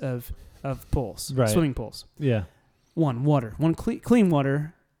faucets of pools, Right. swimming pools. Yeah. One, water. One, clean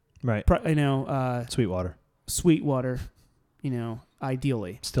water. Right. Sweet water. Sweet water.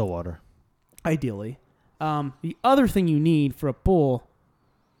 Ideally. Still water. Ideally. The other thing you need for a pool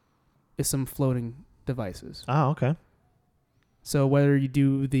is some floating devices. Oh, okay. So whether you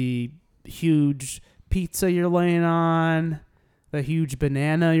do the huge pizza you're laying on, the huge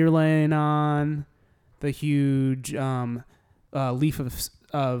banana you're laying on, the huge leaf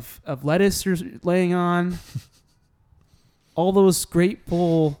of lettuce you're laying on, all those great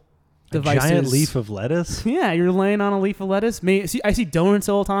pool devices. A giant leaf of lettuce. Yeah, you're laying on a leaf of lettuce. I see donuts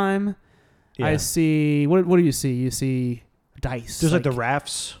all the time. Yeah. I see what do you see? You see dice. There's like the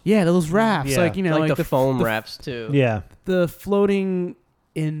rafts. Yeah, those rafts. Yeah. Like like the foam the wraps too. Yeah. the floating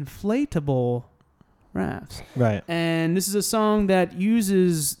inflatable rafts. Right. And this is a song that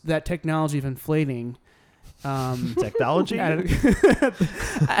uses that technology of inflating. Technology.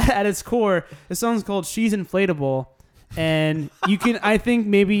 At its core, the song's called "She's Inflatable," and you can. I think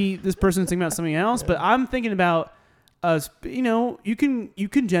maybe this person's thinking about something else, but I'm thinking about us. You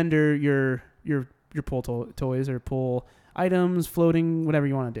can gender your pool toys or pool items, floating, whatever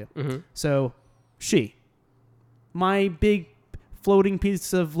you want to do. Mm-hmm. So, my big floating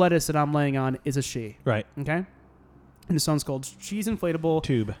piece of lettuce that I'm laying on is a she. Right. Okay? And the song's called She's Inflatable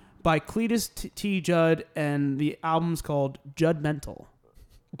Tube. by Cletus T. Judd, and the album's called Judgmental.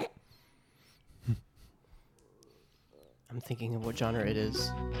 I'm thinking of what genre it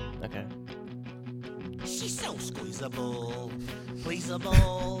is. Okay. She's so squeezable,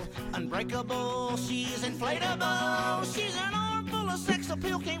 pleasable, unbreakable. She's inflatable. She's an arm full of sex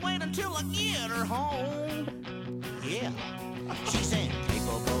appeal. Can't wait until I get her home. Yeah, she's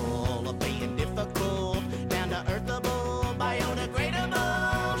incapable of being difficult, down to earthable,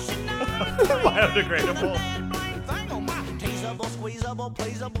 biodegradable. She's not Biodegradable. thing on my teasable, squeezable,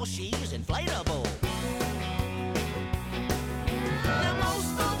 pleasable. She's inflatable. Now most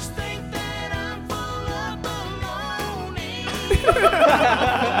folks think that I'm full of baloney.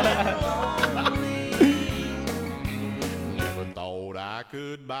 Never thought I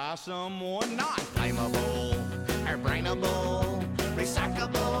could buy someone not flammable. or brainable,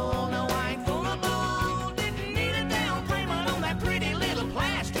 recyclable. No, I ain't foolable. Didn't need a down payment on that pretty little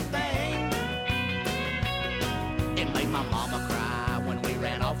plastic thing. It made my mama cry when we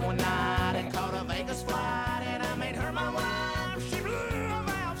ran off one night and caught a Vegas flight, and I made her my wife. She blew her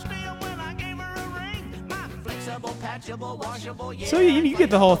mouth still when I gave her a ring. My flexible, patchable, washable, yeah. So you get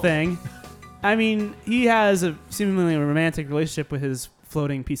the whole thing. I mean, he has a seemingly romantic relationship with his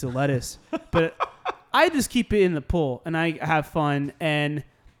floating piece of lettuce, but I just keep it in the pool and I have fun. And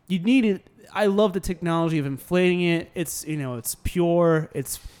you need it. I love the technology of inflating it. It's it's pure.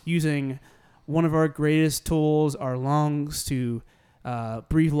 It's using one of our greatest tools, our lungs, to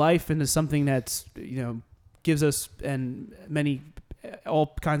breathe life into something that's gives us and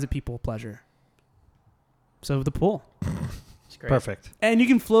all kinds of people pleasure. So the pool. It's great. Perfect. And you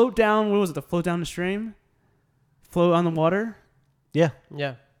can float down. What was it? Float down the stream? Float on the water? Yeah.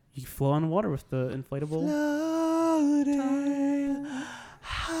 Yeah. You can float on the water with the inflatable.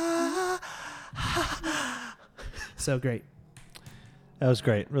 So great. That was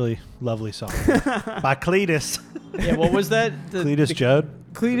great. Really lovely song. By Cletus. Yeah, what was that? Cletus Judd.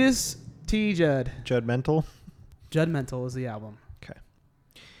 Cletus T. Judd. Judd Mental. Judd Mental is the album. Okay.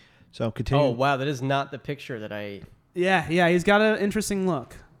 So continue. Oh, wow. That is not the picture that I... Yeah, he's got an interesting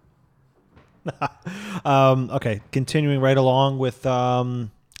look. Okay. Continuing right along with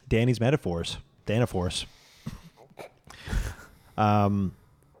Danny's metaphors. Danaphors.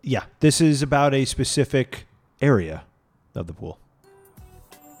 Yeah. This is about a specific area of the pool.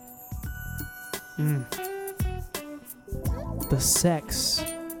 The sex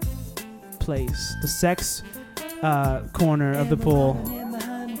place. The sex corner of the pool.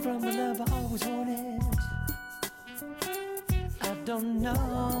 I don't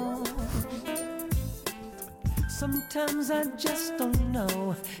know. Sometimes I just don't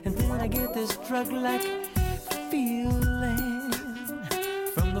know. And then I get this drug-like feeling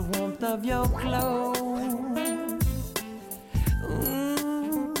from the warmth of your clothes.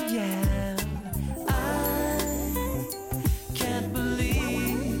 Ooh, yeah. I can't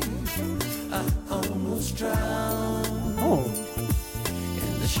believe I almost drowned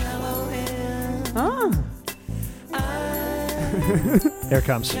in the shallow end. Here it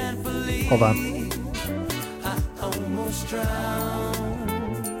comes. Hold on. I almost drowned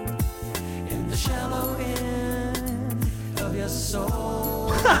in the shallow end of your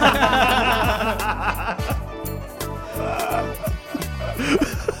soul.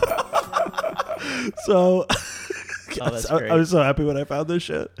 So, that's I great. was so happy when I found this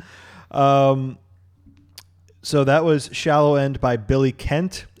shit. So that was Shallow End by Billy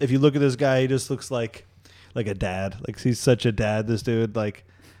Kent. If you look at this guy, he just looks like a dad. Like he's such a dad. This dude. Like,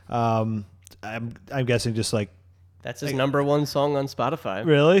 I'm guessing just like. That's his number one song on Spotify.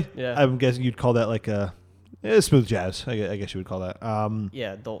 Really? Yeah. I'm guessing you'd call that like a smooth jazz. I guess you would call that.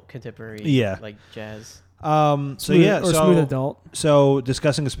 Yeah, adult contemporary. Yeah. Like jazz. So Smooth- yeah, or so smooth adult. So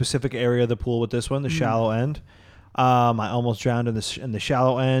discussing a specific area of the pool with this one, the shallow end. I almost drowned in the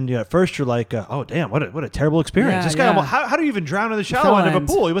shallow end. At first you're like, oh damn, what a terrible experience. Yeah, This guy, yeah. almost, how do you even drown in the shallow Shallow end of a end.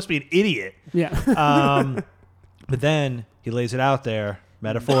 pool? He must be an idiot. Yeah. But then he lays it out there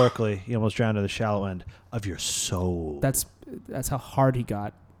metaphorically. He almost drowned in the shallow end of your soul. That's how hard he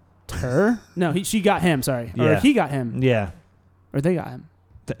got her. No, she got him. Sorry, or Yeah. he got him, Yeah. or they got him.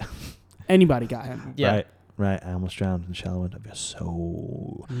 Anybody got him. Yeah. Right. I almost drowned in the shallow end of your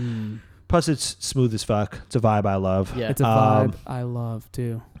soul. Plus, it's smooth as fuck. It's a vibe I love. Yeah. It's a vibe I love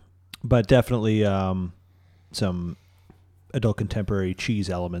too. But definitely some adult contemporary cheese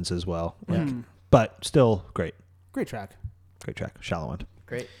elements as well. Like, but still great. Great track. Great track. Shallow End.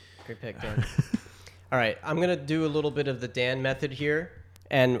 Great pick, Dan. All right, I'm gonna do a little bit of the Dan method here,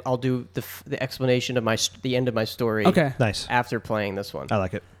 and I'll do the explanation of the end of my story. Okay. Nice. After playing this one. I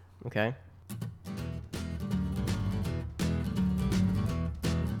like it. Okay.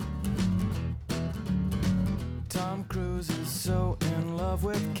 Tom Cruise is so in love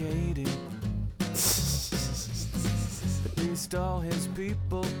with Katie. At least all his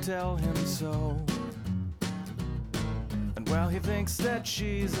people tell him so. And while he thinks that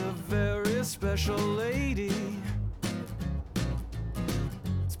she's a very special lady,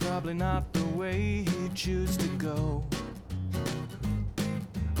 it's probably not the way he'd choose to go.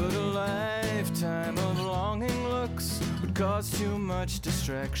 But a lifetime of longing looks would cause too much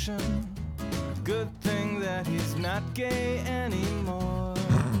distraction. Good thing that he's not gay anymore.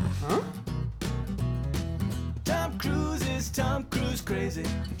 Tom Cruise is Tom Cruise crazy.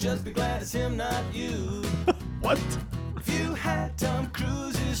 Just be glad it's him, not you. What? If you had Tom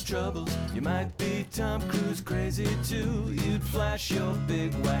Cruise's troubles, you might be Tom Cruise crazy too. You'd flash your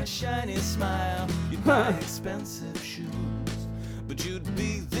big white shiny smile. You'd buy expensive shoes. But you'd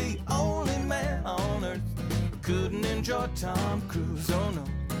be the only man on earth who couldn't enjoy Tom Cruise. Oh no,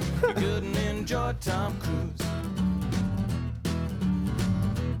 you couldn't enjoy Tom Cruise.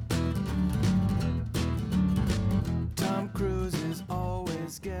 Tom Cruise is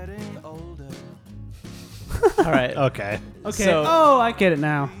always getting older. All right. Okay. Okay. So- oh, I get it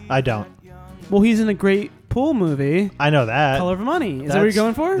now. I don't. Well, he's in a great pool movie, I know that. Color of Money. Is that what you're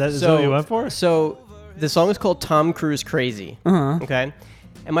going for? That is what you went for? So the song is called Tom Cruise Crazy. Uh-huh. Okay.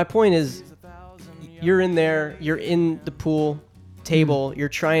 And my point is, you're in there, you're in the pool table, you're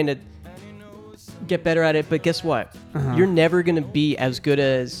trying to get better at it, but guess what? You're never going to be as good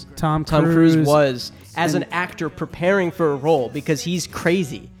as Tom Cruise Cruise was as and- an actor preparing for a role, because he's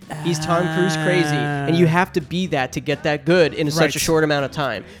crazy. He's Tom Cruise crazy, and you have to be that to get that good in such a Right. short amount of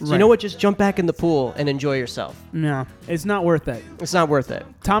time. So you Right. know what? Just jump back in the pool and enjoy yourself. No, it's not worth it. It's not worth it.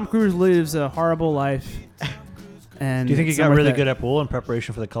 Tom Cruise lives a horrible life. And Do you think he it's got not worth really it. good at pool in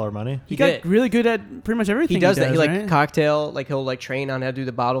preparation for the Color Money? He He got did. really good at pretty much everything. He does that. He like right? cocktail, like he'll like train on how to do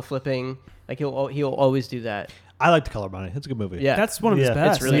the bottle flipping. Like he'll always do that. I like the Color Money. It's a good movie. Yeah. That's one of his Yeah.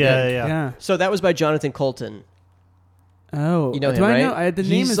 best. It's really yeah, good. yeah. So that was by Jonathan Colton. Oh, You know do him, I right? know? The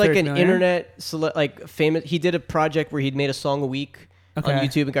name He's is like very an familiar. internet like famous. He did a project where he'd made a song a week Okay. on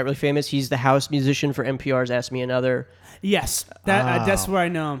YouTube and got really famous. He's the house musician for NPR's Ask Me Another. Yes, that's where I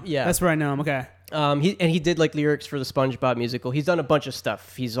know him. Yeah. That's where I know him. Okay. He did like lyrics for the SpongeBob musical. He's done a bunch of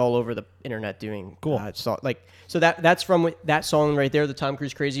stuff. He's all over the internet doing Cool. So that's from that song right there. The Tom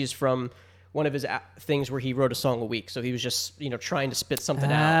Cruise Crazy is from one of his things where he wrote a song a week. So he was just trying to spit something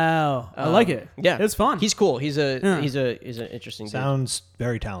out. Oh, I like it. Yeah, it's fun. He's cool. He's Yeah. an interesting dude. Sounds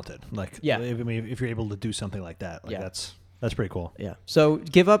very talented. Like, Yeah. if you're able to do something like that, like Yeah. that's pretty cool. Yeah. So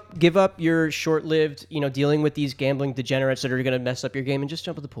give up your short-lived, dealing with these gambling degenerates that are going to mess up your game, and just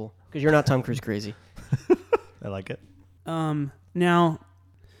jump in the pool because you're not Tom Cruise crazy. I like it. Now,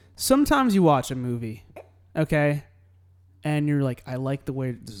 sometimes you watch a movie, okay, and you're like, I like the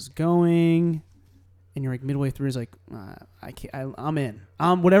way this is going, and you're like midway through, is like, I can't, I'm in.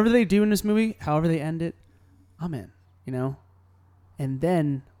 Whatever they do in this movie, however they end it, I'm in. And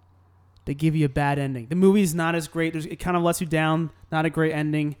then they give you a bad ending. The movie's not as great. It kind of lets you down. Not a great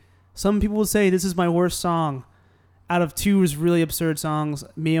ending. Some people will say this is my worst song. Out of two is really absurd songs.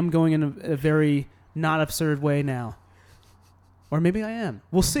 Me, I'm going in a very not absurd way now. Or maybe I am.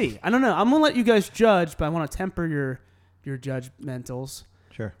 We'll see. I don't know. I'm gonna let you guys judge, but I want to temper your judgmentals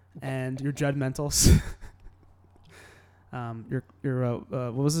Sure. and your judgmentals.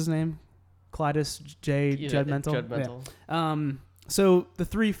 What was his name? Clytus J. Judgmental. Judgmental. Yeah. So the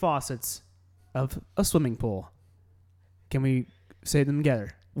three faucets of a swimming pool. Can we say them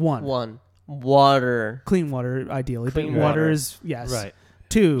together? One. Water. Clean water, ideally. Clean but water water. is yes. Right.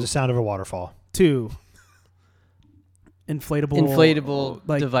 Two. The sound of a waterfall. Inflatable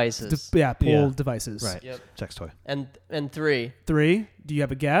Devices. pool Yeah. devices. Right. Yep. Sex toy. And three. Three. Do you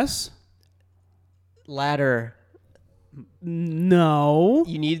have a guess? Ladder. No.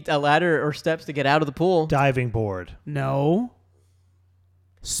 You need a ladder or steps to get out of the pool. Diving board. No.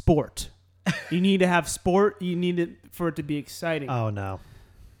 Sport. You need to have sport. You need it for it to be exciting. Oh no.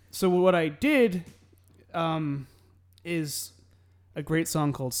 So what I did is a great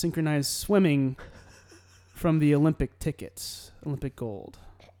song called Synchronized Swimming from the Olympic Tickets, Olympic Gold.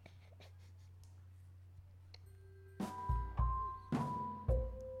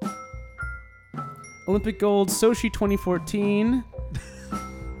 Olympic Gold, Sochi 2014.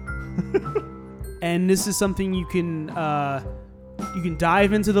 And this is something you can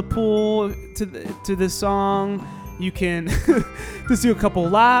dive into the pool to this song. You can just do a couple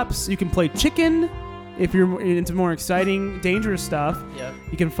laps. You can play chicken if you're into more exciting, dangerous stuff. Yep.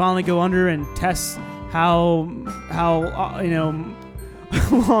 You can finally go under and test how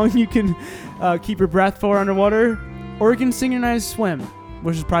long you can keep your breath for underwater. Or you can synchronize swim,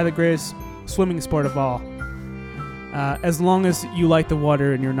 which is probably the greatest swimming sport of all. As long as you like the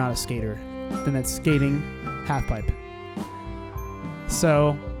water and you're not a skater, then that's skating half pipe.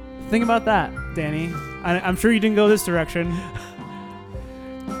 So think about that, Danny. I'm sure you didn't go this direction.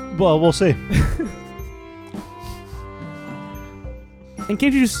 Well, we'll see. And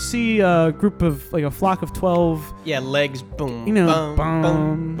can't you just see a group of, like a flock of 12 Yeah, legs. Boom. boom,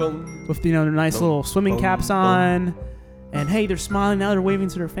 boom, boom. with, their nice Boom, little swimming boom, caps boom. on. And hey, they're smiling. Now they're waving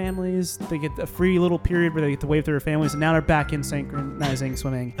to their families. They get a free little period where they get to wave to their families. And now they're back in synchronizing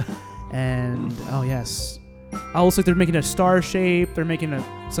swimming. And, oh, yes. Oh, looks like they're making a star shape. They're making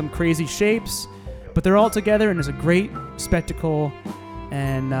some crazy shapes. But they're all together, and there's a great spectacle,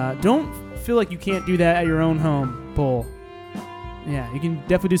 and don't feel like you can't do that at your own home pool. Yeah, you can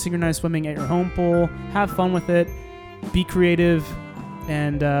definitely do synchronized swimming at your home pool. Have fun with it. Be creative,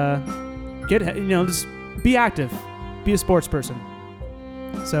 and just be active. Be a sports person.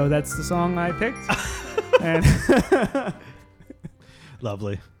 So that's the song I picked. And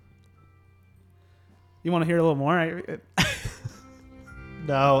Lovely. You want to hear a little more?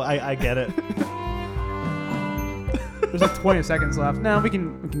 No, I get it. There's like 20 seconds left. No, we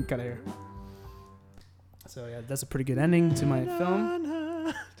can cut it here. So yeah, that's a pretty good ending to my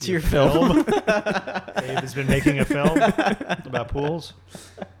film. To your film. Dave has been making a film about pools.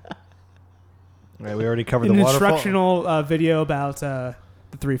 All right, we already covered An the waterfall. instructional video about the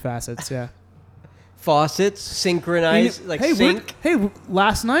 3 facets. Yeah. Faucets, synchronize, sync.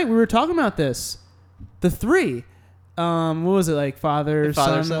 Last night we were talking about this. The 3. What was it, like Father,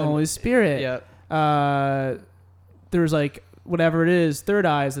 Son, Holy Spirit? Yeah. There was like whatever it is. Third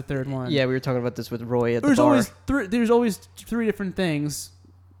eye is the third one. Yeah, we were talking about this with Roy at the bar. There's always 3 different things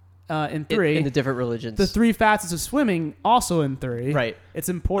in 3. In the different religions. The 3 facets of swimming also in 3. Right. It's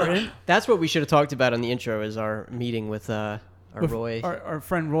important. That's what we should have talked about on the intro is our meeting with Roy. Our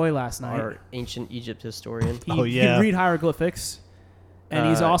friend Roy last night. Our ancient Egypt historian. He can read hieroglyphics. And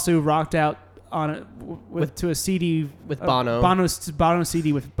he's also rocked out to a CD with Bono. Bono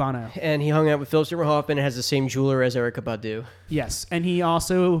CD with Bono. And he hung out with Philip Seymour Hoffman and has the same jeweler as Erykah Badu. Yes, and he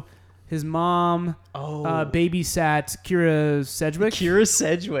also, his mom babysat Kira Sedgwick. Kira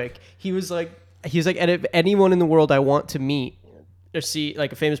Sedgwick. He was like, anyone in the world I want to meet or see,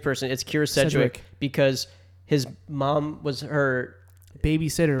 like a famous person, it's Kira Sedgwick. Because his mom was her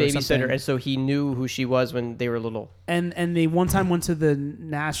babysitter, and so he knew who she was when they were little. And they one time went to the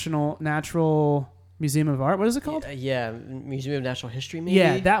Natural Museum of Art. What is it called? Yeah, Museum of Natural History, maybe.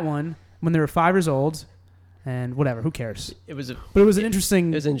 Yeah, that one when they were 5 years old, and whatever. Who cares? It was an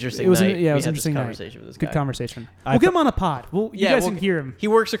interesting. It was an interesting. It was night. An interesting this night. Conversation with this guy. Good conversation. We'll get him on a pod. You guys can hear him. He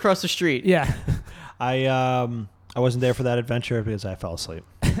works across the street. Yeah. I wasn't there for that adventure because I fell asleep.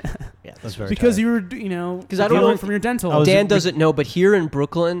 Yeah, that's very because tired. you were because I don't know from your dental. Dan doesn't know, but here in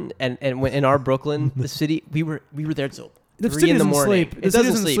Brooklyn and in our Brooklyn, the city, we were there till the 3 city in the doesn't morning. sleep. The city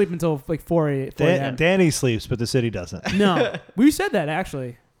doesn't sleep until like 4 a.m. Danny sleeps, but the city doesn't. No, we said that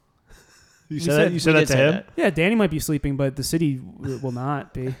actually. You said that to him? Yeah, Danny might be sleeping, but the city will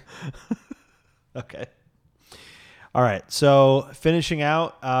not be. Okay. All right. So finishing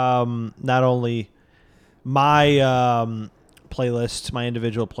out, not only my playlist, my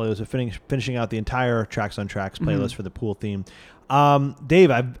individual playlist, but finishing out the entire Tracks on Tracks playlist for the pool theme.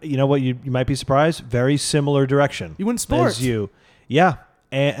 Dave, you know what? You might be surprised. Very similar direction. You went sports. As you. Yeah.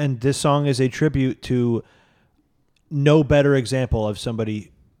 And this song is a tribute to no better example of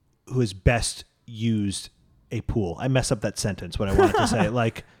somebody who has best used a pool. I messed up that sentence when I wanted to say it.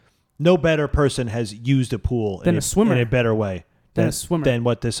 Like, no better person has used a pool than a swimmer in a better way than a swimmer than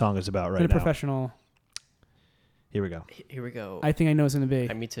what this song is about right than now. A professional. Here we go. Here we go. I think I know it's going to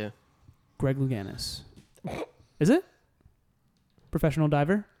be. Me too. Greg Louganis. Is it? Professional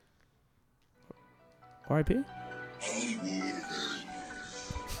diver? R.I.P.?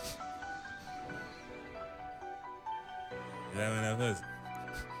 That that pussy.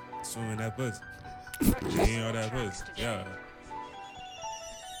 Swimming that pussy. Eating all that pussy. Yeah.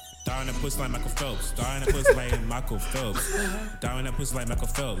 Dying that pussy like Michael Phelps. Dying that pussy like Michael Phelps. Dying that pussy like Michael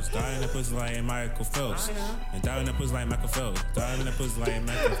Phelps. Dying that pussy like Michael Phelps. And dying that pussy like Michael Phelps. Dying that pussy like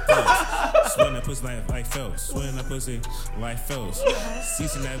Michael Phelps. Swimming that pussy like Phelps. Swimming that pussy like Phelps.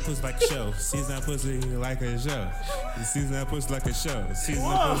 Season that pussy like a show. Season that pussy like a show. Season that pussy like a show. Season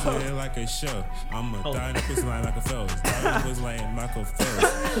that pussy like a show. I'ma die that pussy like Michael Phelps. Dying that pussy like Michael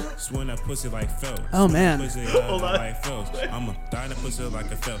Phelps. Swimming that pussy like Phelps. Oh man. Pussy like Phelps. I'ma die that pussy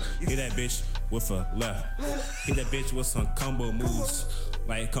like a Phelps. Hit that bitch with a left. Hit that bitch with some combo moves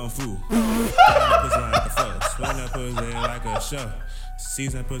like Kung Fu. That pussy like a fuck. Swing that pussy like a show.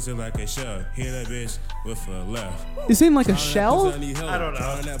 Season pussy like a show. Hit that bitch with a left. You seem like a shell? I don't know.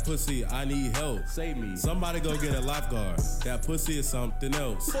 Trying that pussy, I need help. Save me. Somebody go get a lifeguard. That pussy is something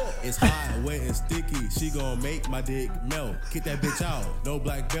else. It's hot, wet, and sticky. She gon' make my dick melt. Kick that bitch out, no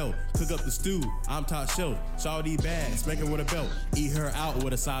black belt. Cook up the stew, I'm top shelf. Shawty bad, spank her with a belt. Eat her out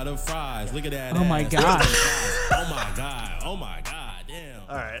with a side of fries. Look at that. Oh my god. Oh my god. Oh my god. Damn.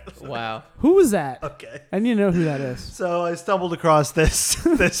 All right. Wow. Who was that? Okay. I need to know who that is. So I stumbled across this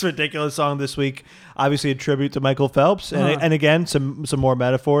ridiculous song this week. Obviously a tribute to Michael Phelps, and again some more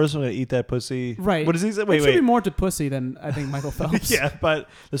metaphors. I'm gonna eat that pussy. Right. What does he say? It should be more to pussy than I think Michael Phelps. Yeah, but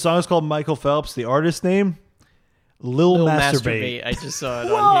the song is called Michael Phelps. The artist name, Lil Lil Masturbate. I just saw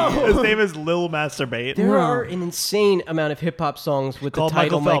it on here. His name is Lil Masturbate. There are an insane amount of hip hop songs with Called the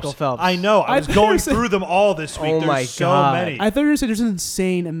title Michael Phelps. I know. I was thought going you said- through them all this week. Oh There's my so God. many. I thought you were saying there's an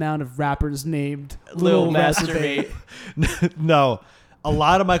insane amount of rappers named Lil Lil Masturbate. No. A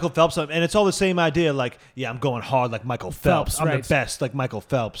lot of Michael Phelps, and it's all the same idea. Like, yeah, I'm going hard like Michael Phelps. I'm right. the best like Michael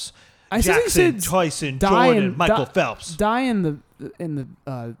Phelps. I said he Jackson, said Tyson, die Jordan, in- Michael die- Phelps. Die in the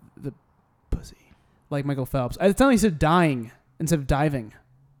pussy, like Michael Phelps. I thought he said dying instead of diving.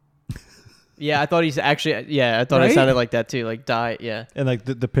 Yeah, I thought he's actually. Yeah, I thought Right? it sounded like that too. Like die. Yeah. And like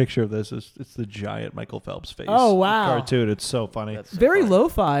the picture of this is it's the giant Michael Phelps face. Oh, wow. Cartoon. It's so funny. That's so Very funny.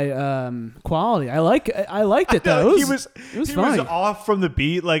 lo-fi quality. I liked it though. he was funny. off from the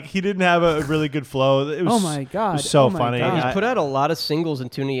beat. Like he didn't have a really good flow. It was, Oh my God. It was so Oh my funny. God. He's put out a lot of singles in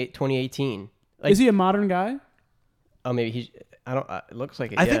 2018. Like, Is he a modern guy? oh, maybe he. I don't. It looks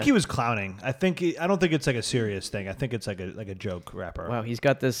like it. I yeah. think he was clowning. I don't think it's like a serious thing. I think it's like a joke rapper. Wow, he's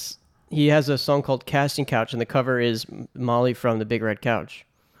got this. He has a song called "Casting Couch," and the cover is Molly from the Big Red Couch.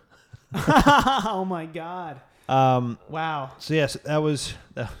 Oh my God. Wow. So yes, that was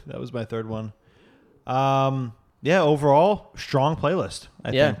my third one. Yeah, overall strong playlist.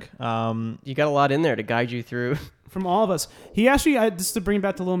 I Yeah. think. You got a lot in there to guide you through. From all of us, he actually. Just to bring it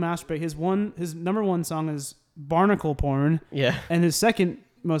back to Lil Masturbate, his number one song is Barnacle Porn, Yeah. and his second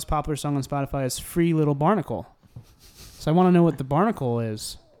most popular song on Spotify is Free Little Barnacle. So I want to know what the barnacle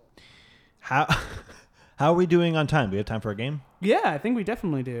is. How are we doing on time? Do we have time for a game? Yeah, I think we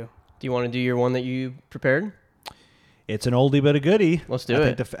definitely do. Do you want to do your one that you prepared? It's an oldie but a goodie. Let's do I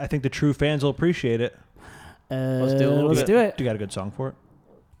it. Think I think the true fans will appreciate it. Let's do a little Let's bit. do it, Do you got a good song for it?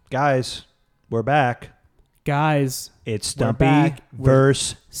 Guys, we're back. guys. It's We're Stumpy back.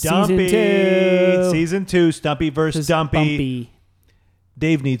 versus Season Stumpy. 2. Season 2, Stumpy versus Just Stumpy. bumpy.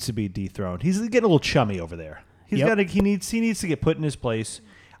 Dave needs to be dethroned. He's getting a little chummy over there. He needs to get put in his place.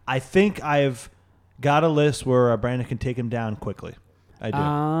 I think I've got a list where Brandon can take him down quickly. I do.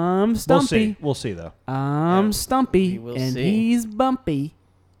 I'm Stumpy. We'll see though. I'm Stumpy, we will and see. he's bumpy.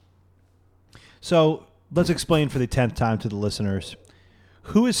 So let's explain for the 10th time to the listeners.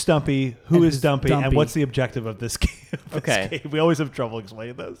 Who is Stumpy? Who And is who's Dumpy? And Dumpy? what's the objective of this game? Okay. We always have trouble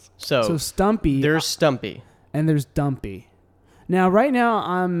explaining this. So Stumpy, There's Stumpy. and there's Dumpy. Now, right now,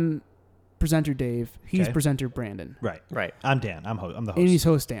 I'm presenter Dave. He's Okay. presenter Brandon, Right. Right. I'm Dan. I'm the and host. he's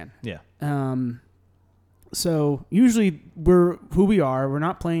host Dan. Yeah. So usually we're who we are. We're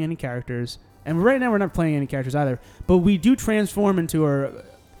not playing any characters, and right now we're not playing any characters either. But we do transform into our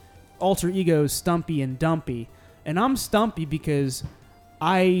alter egos, Stumpy and Dumpy. And I'm Stumpy because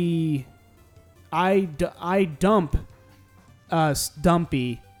I dump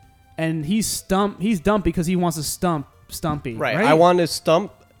Dumpy, and he's Dumpy because he wants to stump Stumpy. Right. I want to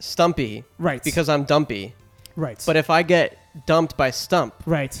stump Stumpy. Right. Because I'm Dumpy. Right. But if I get dumped by Stump,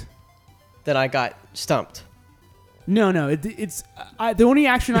 right. then I got stumped. No. It's the only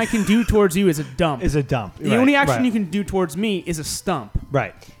action I can do towards you is a dump. Is a dump. The only action you can do towards me is a stump.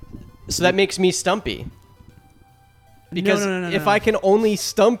 Right. So that makes me Stumpy. Because No. if I can only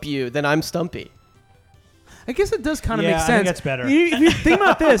stump you, then I'm Stumpy. I guess it does kind of Yeah, make I sense. think that's better. If you think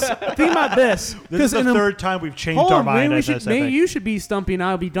about this. This is the in a- third time we've changed Hold our on, mind. maybe you should be Stumpy and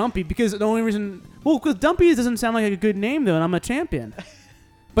I'll be Dumpy because the only reason, because Dumpy doesn't sound like a good name though, and I'm a champion.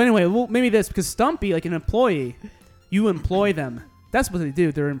 But anyway, well, maybe this because Stumpy, like an employee, you employ them. That's what they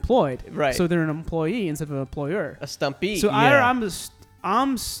do. They're employed, Right. So they're an employee instead of an employer. A Stumpy. So either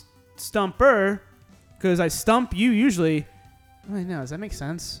I'm Stumper because I stump you usually. I know. Does that make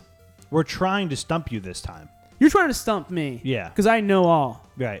sense? We're trying to stump you this time. You're trying to stump me. Yeah. Because I know all.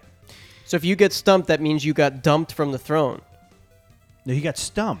 Right. So if you get stumped, that means you got dumped from the throne. No, he got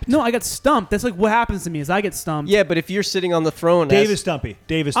stumped. No, I got stumped. That's like what happens to me is I get stumped. Yeah, but if you're sitting on the throne, Dave as- is Stumpy.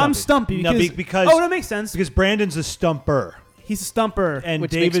 Dave is Stumpy. I'm Stumpy No, because, because oh, that makes sense. because Brandon's a stumper. He's a stumper. And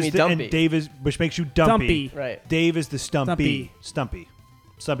Which Dave makes is me the, Dumpy. and Dave is which makes you Dumpy. Dumpy. Right. Dave is the Stumpy. Stumpy.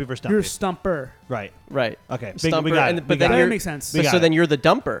 Stumpy for Stumpy. You're a stumper. Right. Right. Okay. Stumper, we got and- it. but We then got That it. makes sense. We got So it. then you're the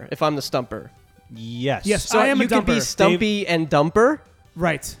dumper if I'm the stumper. Yes. Yes. So I am you a can be dumper. Stumpy and Dumper,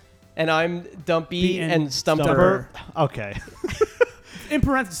 Right. and I'm Dumpy Be and and Stumper. Stumper. Okay. In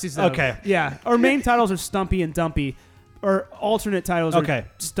parentheses, though. Okay. Yeah. Our main titles are Stumpy and Dumpy. Our alternate titles are Okay.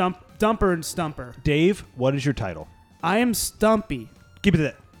 Dumper and Stumper. Dave, what is your title? I am Stumpy. Keep it at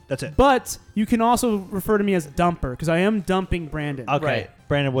that. That's it. But you can also refer to me as Dumper because I am dumping Brandon. Okay. Right.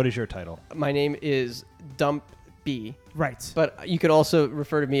 Brandon, what is your title? My name is Dumpy, Right. but you could also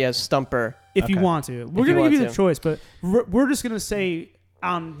refer to me as Stumper. If you Okay. want to. We're If you going to give you want the to. choice, but we're just going to say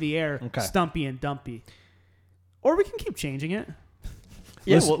on the air Okay. Stumpy and Dumpy. Or we can keep changing it.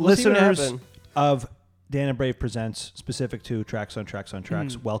 Yeah, we'll see what listeners happens. of Dan and Brave presents specific to Tracks on Tracks on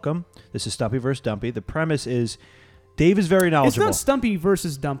Tracks. Welcome. This is Stumpy versus Dumpy. The premise is Dave is very knowledgeable. It's not Stumpy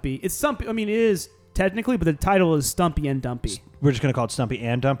versus Dumpy. It's Stumpy. I mean, it is technically, but the title is Stumpy and Dumpy. We're just going to call it Stumpy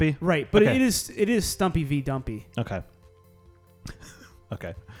and Dumpy? Right, but Okay. it is Stumpy v Dumpy. Okay.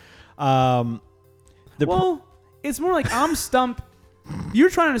 Okay. Well, it's more like I'm Stump. You're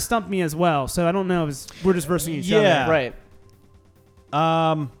trying to stump me as well, so I don't know if we're just versing each Yeah. other. Right.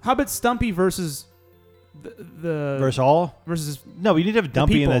 How about Stumpy versus the versus all? versus No, you need to have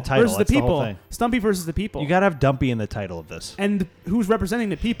Dumpy in the people. title. Versus That's the the people. whole thing. Stumpy versus the people. You got to have Dumpy in the title of this. And who's representing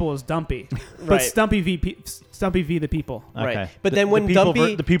the people is Dumpy. But Right. Stumpy v the people. Right. Okay. But then when people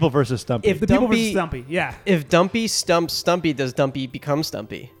Dumpy- the people versus Stumpy. If The people Dumpy- versus Stumpy. Yeah. If Dumpy stumps Stumpy, does Dumpy become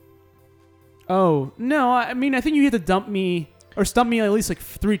Stumpy? Oh no! I mean, I think you have to dump me or stump me at least like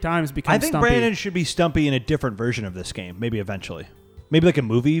 3 times. Become I think Stumpy. Brandon should be Stumpy in a different version of this game, maybe eventually. Maybe like a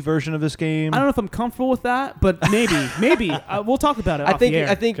movie version of this game. I don't know if I'm comfortable with that, but maybe we'll talk about it. I off the think air.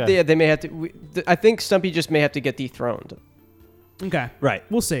 I think Okay. they may have to. I think Stumpy just may have to get dethroned. Okay. Right.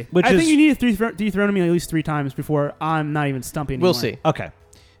 We'll see. Which I is- think you need to dethrone me at least 3 times before I'm not even Stumpy anymore. We'll see. Okay.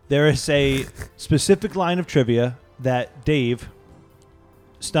 There is a specific line of trivia that Dave,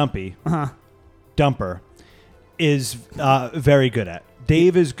 Stumpy, Dumper, is very good at.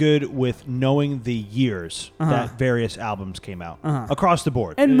 Dave is good with knowing the years that various albums came out across the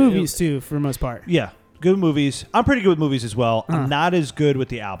board. And movies too, for the most part. Yeah. Good movies. I'm pretty good with movies as well. I'm not as good with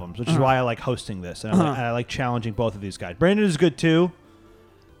the albums, which is why I like hosting this. And I like challenging both of these guys. Brandon is good too.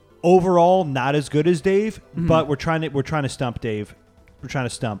 Overall, not as good as Dave, but we're trying to stump Dave. We're trying to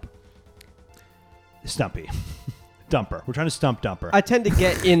stump Stumpy. Dumper. We're trying to stump Dumper. I tend to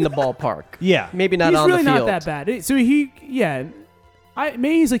get in the ballpark. Yeah. Maybe not He's on really the field. not that bad. So maybe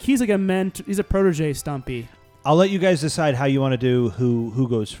he's like he's a protege Stumpy. I'll let you guys decide how you want to do who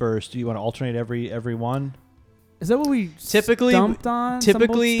goes first. Do you want to alternate every one? Is that what we Typically- stumped on?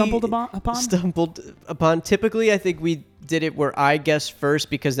 typically- stumbled upon? Stumbled upon. Typically, I think we did it where I guessed first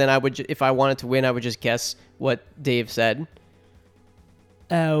because then I would, if I wanted to win, I would just guess what Dave said.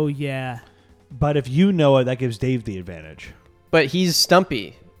 Oh yeah. But if you know it, that gives Dave the advantage. But he's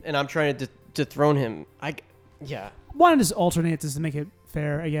Stumpy, and I'm trying to dethrone him. Yeah. Why not just alternate just to make it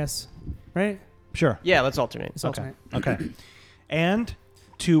fair? I guess. Right. Sure. Yeah, let's alternate. Let's alternate. Okay. And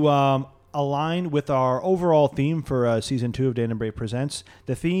to align with our overall theme for Season 2 of Dan and Brave Presents,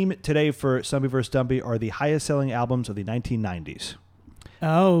 the theme today for Stumpy vs. Dumpy are the highest-selling albums of the 1990s.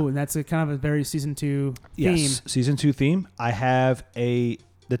 Oh, and that's a kind of a very season 2 theme. Yes, Season 2 theme. I have the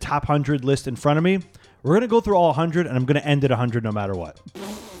top 100 list in front of me. We're going to go through all 100, and I'm going to end at 100 no matter what.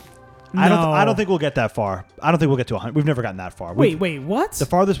 I don't think we'll get that far. I don't think we'll get to 100. We've never gotten that far. Wait, what? The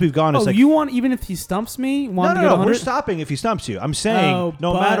farthest we've gone is Oh, like... you want, even if he stumps me, want to No, get 100? we're stopping if he stumps you. I'm saying, Oh,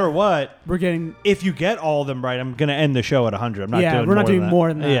 no but matter what, we're getting... if you get all of them right, I'm going to end the show at 100. I'm not Yeah, doing we're not doing than more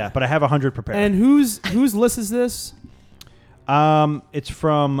than that. Yeah, but I have 100 prepared. And whose list is this? It's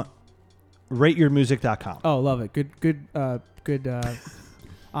from rateyourmusic.com. Oh, love it. Good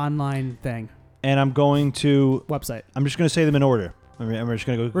online thing. And I'm going to... Website. I'm just going to say them in order. We're just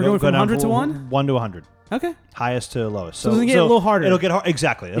going to go... We're going from down 100 to 1? 1 to 100. Okay. Highest to lowest. So it's gonna get a little harder. It'll get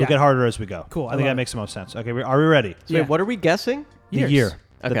exactly. It'll Yeah. get harder as we go. Cool, I I think love that it. makes the most sense. Okay, are we ready? So wait, what are we guessing? The Years. year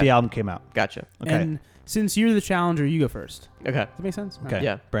that Okay. the album came out. Gotcha. Okay. And since you're the challenger, you go first. Okay. Does that make sense? Okay.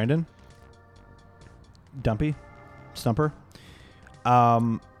 Yeah. Brandon. Dumpy. Stumper.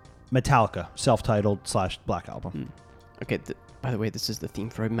 Metallica, self-titled / Black Album. Okay. By the way, this is the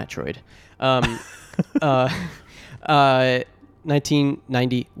theme for Metroid.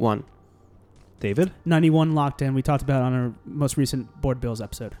 1991. David? 91 locked in. We talked about it on our most recent Board Bills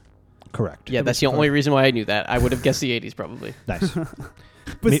episode. Correct. Yeah, that's the only reason why I knew that. I would have guessed the 80s probably. Nice.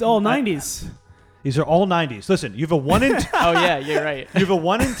 But it's all 90s. These are all 90s. Listen, you have a 1 in... Oh yeah, you're right. You have a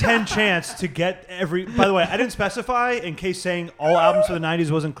 1 in 10 chance to get every... By the way, I didn't specify in case saying all albums from the 90s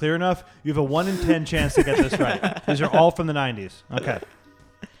wasn't clear enough. You have a 1 in 10 chance to get this right. These are all from the 90s. Okay.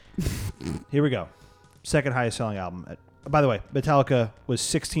 Here we go. Second highest selling album. By the way, Metallica was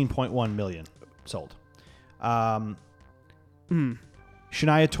 16.1 million sold.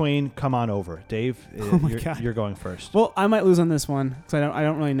 Shania Twain, Come On Over. Dave, you're going first. Well, I might lose on this one because I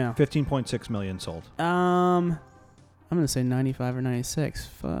don't really know. 15.6 million sold. I'm gonna say 95 or 96.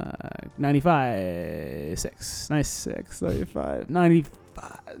 95, 6, 96, 95,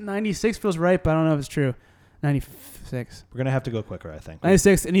 95, 96 feels right, but I don't know if it's true. 96, We're going to have to go quicker, I think.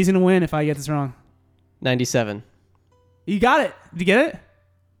 96, and he's gonna win if I get this wrong. 97. You got it. Did you get it?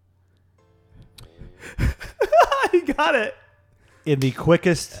 You got it. In the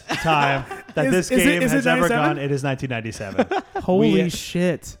quickest time that Is this it- game is it has ever 97? gone, it is 1997. Holy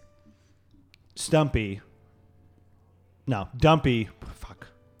shit. Stumpy No, Dumpy. Fuck.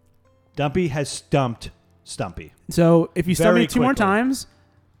 Dumpy has stumped Stumpy. So if you stump Very me 2 more quickly. times,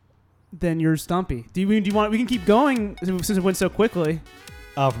 then you're Stumpy. Do you want? We can keep going since it went so quickly.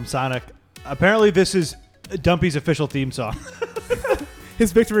 From Sonic. Apparently, this is Dumpy's official theme song.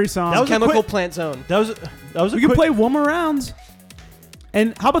 His victory song. That was a Chemical quick- Plant Zone. That was a we can quick. play one more round.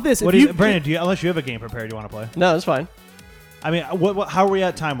 And how about this? What If do you, Brandon? Unless you have a game prepared, you want to play? No, that's fine. I mean, how are we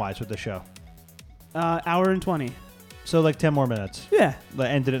at time wise with the show? hour and 20. So like 10 more minutes. Yeah. Like,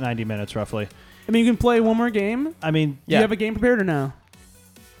 ended at 90 minutes roughly. I mean, you can play one more game. I mean, Do you have a game prepared or no?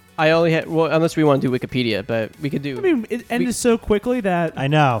 I only had unless we want to do Wikipedia, but we could do. I mean, it ended so quickly that I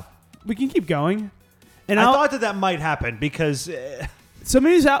know. we can keep going. And I I'll, thought that might happen because some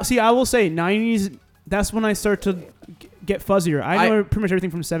of these out. See, I will say 90s. That's when I start to get fuzzier. I know pretty much everything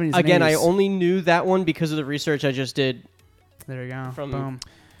from 70s. Again, and 80s. I only knew that one because of the research I just did. There you go. From- Boom.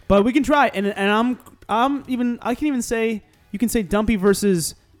 But we can try, and I can even say you can say Dumpy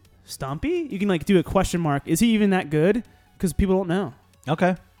versus Stumpy. You can like do a question mark. Is he even that good? Because people don't know.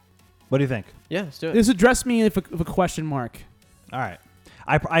 Okay. What do you think? Yeah, let's do it. This address me with a question mark. All right.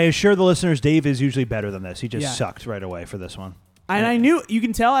 I assure the listeners Dave is usually better than this. He just Yeah. sucked right away for this one. And I knew you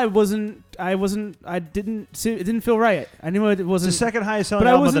can tell I didn't see, it didn't feel right. I knew it It's wasn't the second highest selling but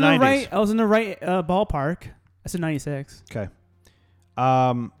I album was of in the the 90s. right. I was in the right ballpark. I said 96. Okay.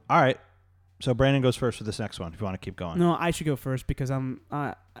 All right. So Brandon goes first for this next one if you want to keep going. No, I should go first because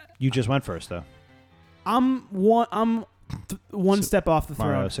You just went first though. I'm one step off the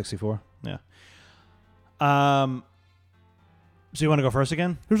Mario throne. 64. Yeah. So you want to go first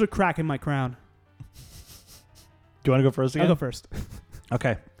again? There's a crack in my crown. Do you want to go first again? I'll go first.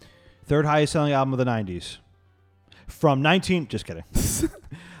 Okay. Third highest selling album of the 90s. From just kidding.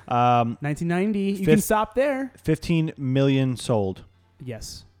 1990. You can stop there. 15 million sold.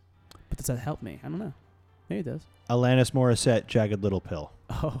 Yes. But does that help me? I don't know. Maybe it does. Alanis Morissette, Jagged Little Pill.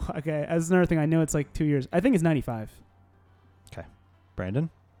 Oh, okay. That's another thing. I know it's like 2 years. I think it's 95. Okay. Brandon?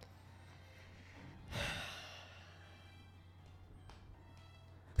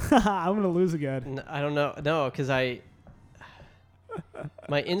 I'm going to lose again. I don't know. No, because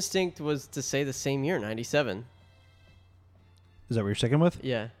my instinct was to say the same year, 97. Is that what you're sticking with?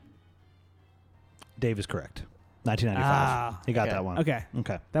 Yeah. Dave is correct. 1995. Ah, He got okay. that one. Okay.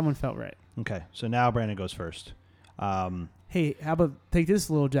 Okay. That one felt right. Okay. So now Brandon goes first. Hey, how about take this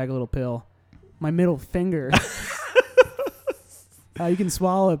little Jagged Little Pill? My middle finger. You can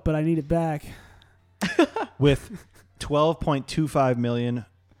swallow it, but I need it back. With 12.25 million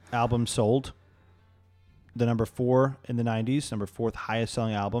albums sold, the number 4 in the 90s, number 4th highest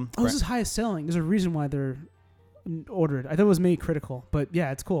selling album. Oh, this is highest selling. There's a reason why they're ordered. I thought it was made critical, but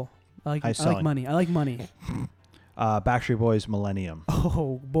yeah, it's cool. I like selling. money. I like money. Backstreet Boys, Millennium.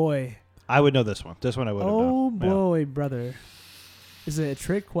 Oh boy. I would know this one. This one I would have known. Oh Yeah. boy, brother. Is it a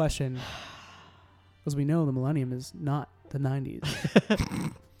trick question? Because we know the millennium is not the 90s.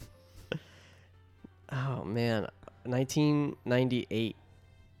 Oh, man. 1998.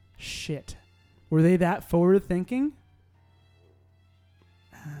 Shit. Were they that forward thinking?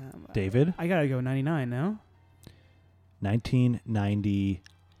 David? I gotta go 99 now.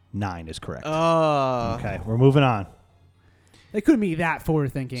 1999 is correct. Oh. Okay, we're moving on. They couldn't be that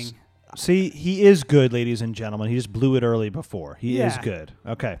forward thinking. See, he is good, ladies and gentlemen. He just blew it early before. He is Yeah. good.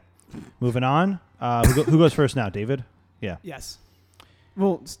 Okay, moving on. Who goes first now? David? Yeah. Yes.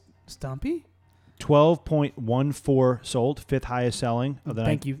 Well, Stumpy? 12.14 sold, 5th highest selling of the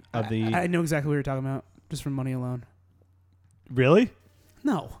Thank you. Of the I know exactly what you're talking about, just from money alone. Really?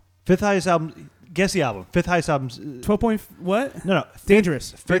 No. 5th highest album. Guess the album. 5th highest album. 12 point... What? No.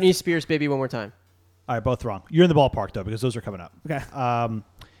 Dangerous. Britney Spears, Baby One More Time. All right, both wrong. You're in the ballpark though because those are coming up. Okay.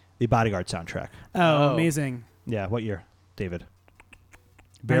 The Bodyguard soundtrack. Oh, amazing. Yeah. What year, David?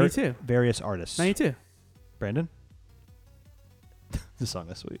 92. Various artists. 92. Brandon. The song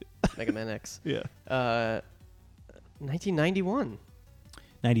is sweet. Mega Man X. Yeah. 1991.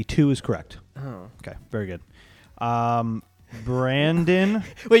 92 is correct. Oh. Okay. Very good. Brandon.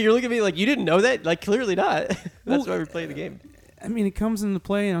 Wait, you're looking at me like you didn't know that? Like, clearly not. That's why we're playing the game. I mean, it comes into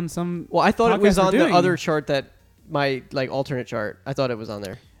play on some. Well, I thought it was podcast we're on the doing. other chart that my alternate chart. I thought it was on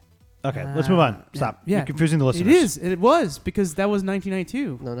there. Okay, let's move on. Stop. Yeah. You're confusing the listeners. It is. It was because that was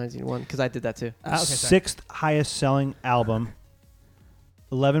 1992. No, 1991 because I did that too. Okay, sorry. 6th highest selling album.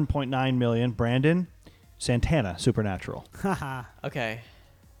 11.9 million. Brandon. Santana. Supernatural. Haha. Okay.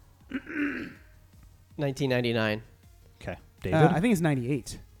 1999. Okay. David. I think it's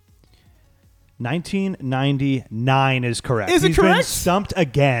 98. 1999 is correct. Is it He's been correct? stumped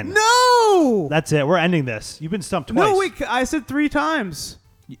again. No. That's it. We're ending this. You've been stumped twice. No, wait. I said 3 times.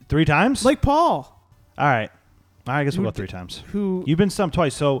 3 times? Like Paul. All right. I guess we'll Who go 3 times. Who? You've been stumped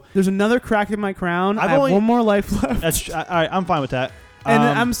twice, so There's another crack in my crown. I've I have only- one more life left. that's all right. I'm fine with that. And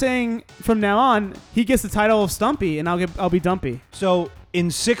I'm saying from now on, he gets the title of Stumpy, and I'll be Dumpy. So in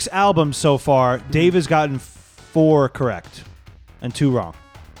 6 albums so far, Dave has gotten 4 correct and 2 wrong.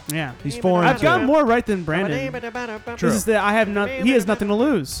 Yeah, He's 4 and I've 2. got more right than Brandon. True. This is that I have not. He has nothing to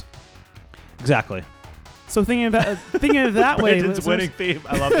lose. Exactly. So thinking of it that way, Brandon's winning theme.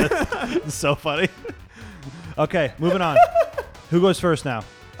 I love this. It's so funny. Okay, moving on. Who goes first now?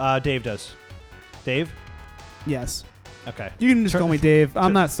 Dave does. Dave? Yes, Okay. you can just call me Dave.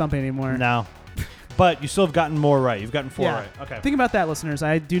 I'm not Stumpy anymore. No. But you still have gotten more right. You've gotten 4 Yeah. right. Okay. Think about that, listeners.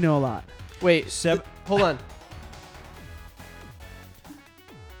 I do know a lot. Wait, hold on.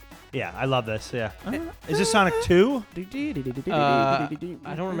 Yeah, I love this. Yeah. Is this Sonic 2? I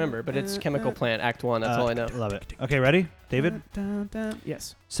don't remember, but it's Chemical Plant Act 1. That's all I know. Love it. Okay, ready? David?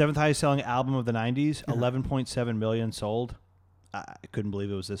 Yes. 7th highest selling album of the 90s, Uh-huh. 11.7 million sold. I couldn't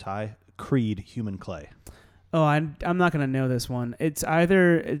believe it was this high. Creed, Human Clay. Oh, I'm not gonna know this one. It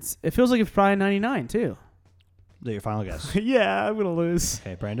feels like it's probably 99 too. Is that your final guess? Yeah, I'm gonna lose.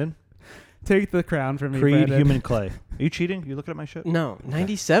 Okay, Brandon? Take the crown from me, Creed, Brandon. Human Clay. Are you cheating? You looking at my shit? No,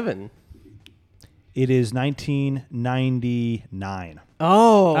 97. It is 1999.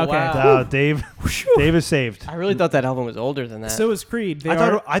 Oh, Okay. wow. Dave is saved. I really thought that album was older than that. So is Creed.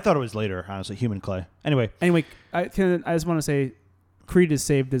 I thought it was later, honestly. Human Clay. Anyway, I just want to say, Creed is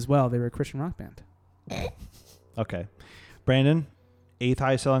saved as well. They were a Christian rock band. okay. Brandon, 8th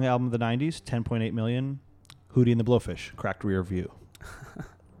highest selling album of the 90s, 10.8 million. Hootie and the Blowfish, Cracked Rear View.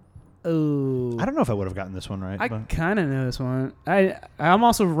 Oh, I don't know if I would have gotten this one right. I but- kind of know this one. I'm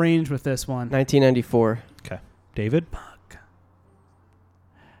also ranged with this one. 1994. Okay. David?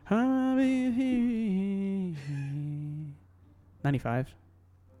 95.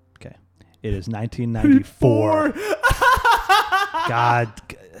 Okay. It is 1994. God.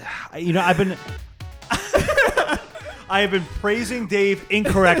 You know, I have been praising Dave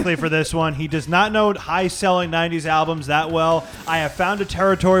incorrectly for this one. He does not know high-selling 90s albums that well. I have found a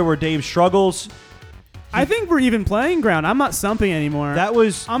territory where Dave struggles. I think we're even playing ground. I'm not stumping anymore.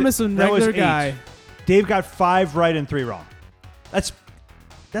 I'm just a that was regular 8. guy. Dave got 5 right and 3 wrong. That's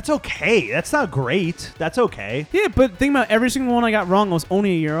okay. That's not great. That's okay. Yeah, but think about every single one I got wrong was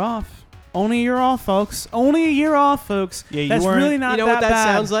only a year off. Only a year off, folks. Only a year off, folks. Yeah, you That's weren't- really not You know that what that bad.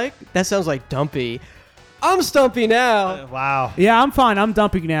 sounds like? That sounds like Dumpy. I'm Stumpy now. Wow. Yeah, I'm fine. I'm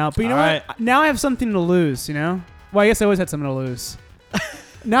dumping now. But you know All what? Now I have something to lose, you know? Well, I guess I always had something to lose.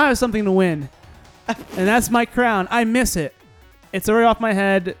 Now I have something to win. And that's my crown. I miss it. It's already off my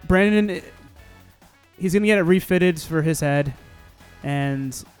head. Brandon, he's going to get it refitted for his head.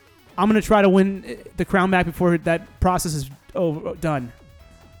 And I'm going to try to win the crown back before that process is done.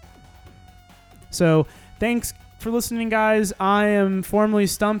 So, thanks for listening, guys. I am formerly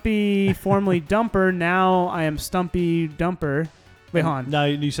Stumpy, formerly Dumper. Now I am Stumpy Dumper. Wait, hold on. No,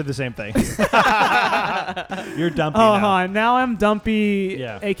 you said the same thing. You're Dumpy Oh, now. hold on. Now I'm Dumpy,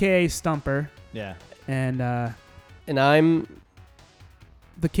 Yeah. a.k.a. Stumper. Yeah. And And I'm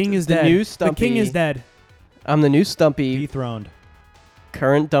the king is the dead. new The Stumpy. king is dead. I'm the new Stumpy, Dethroned.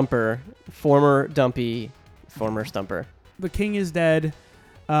 current Dumper, former Dumpy, former Stumper. The king is dead,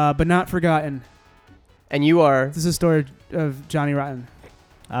 but not forgotten. And you are This is a story of Johnny Rotten.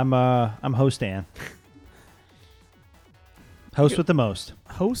 I'm host Dan. Host with the most.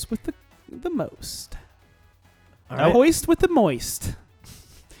 Host with the most. All right. Hoist with the moist.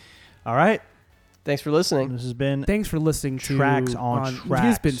 All right. Thanks for listening. This has been Thanks for listening to Tracks on He's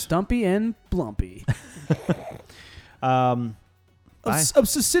Tracks. been Stumpy and Blumpy. Bye. A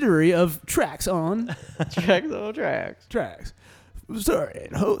subsidiary of Tracks on Tracks on Tracks. Tracks. Sorry,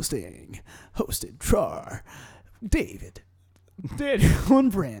 and hosted Char, David, Daniel,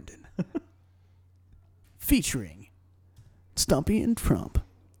 and Brandon, featuring Stumpy and Trump.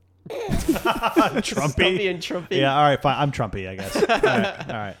 Trumpy. Stumpy and Trumpy. Yeah, all right, fine. I'm Trumpy, I guess.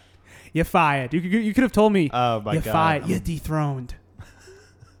 All right. You fired. You could have told me. Oh, my you God. fired. You dethroned.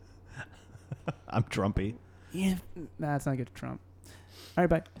 I'm Trumpy. Yeah, nah, that's not good. Trump. All right,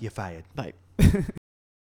 bye. You fired. Bye.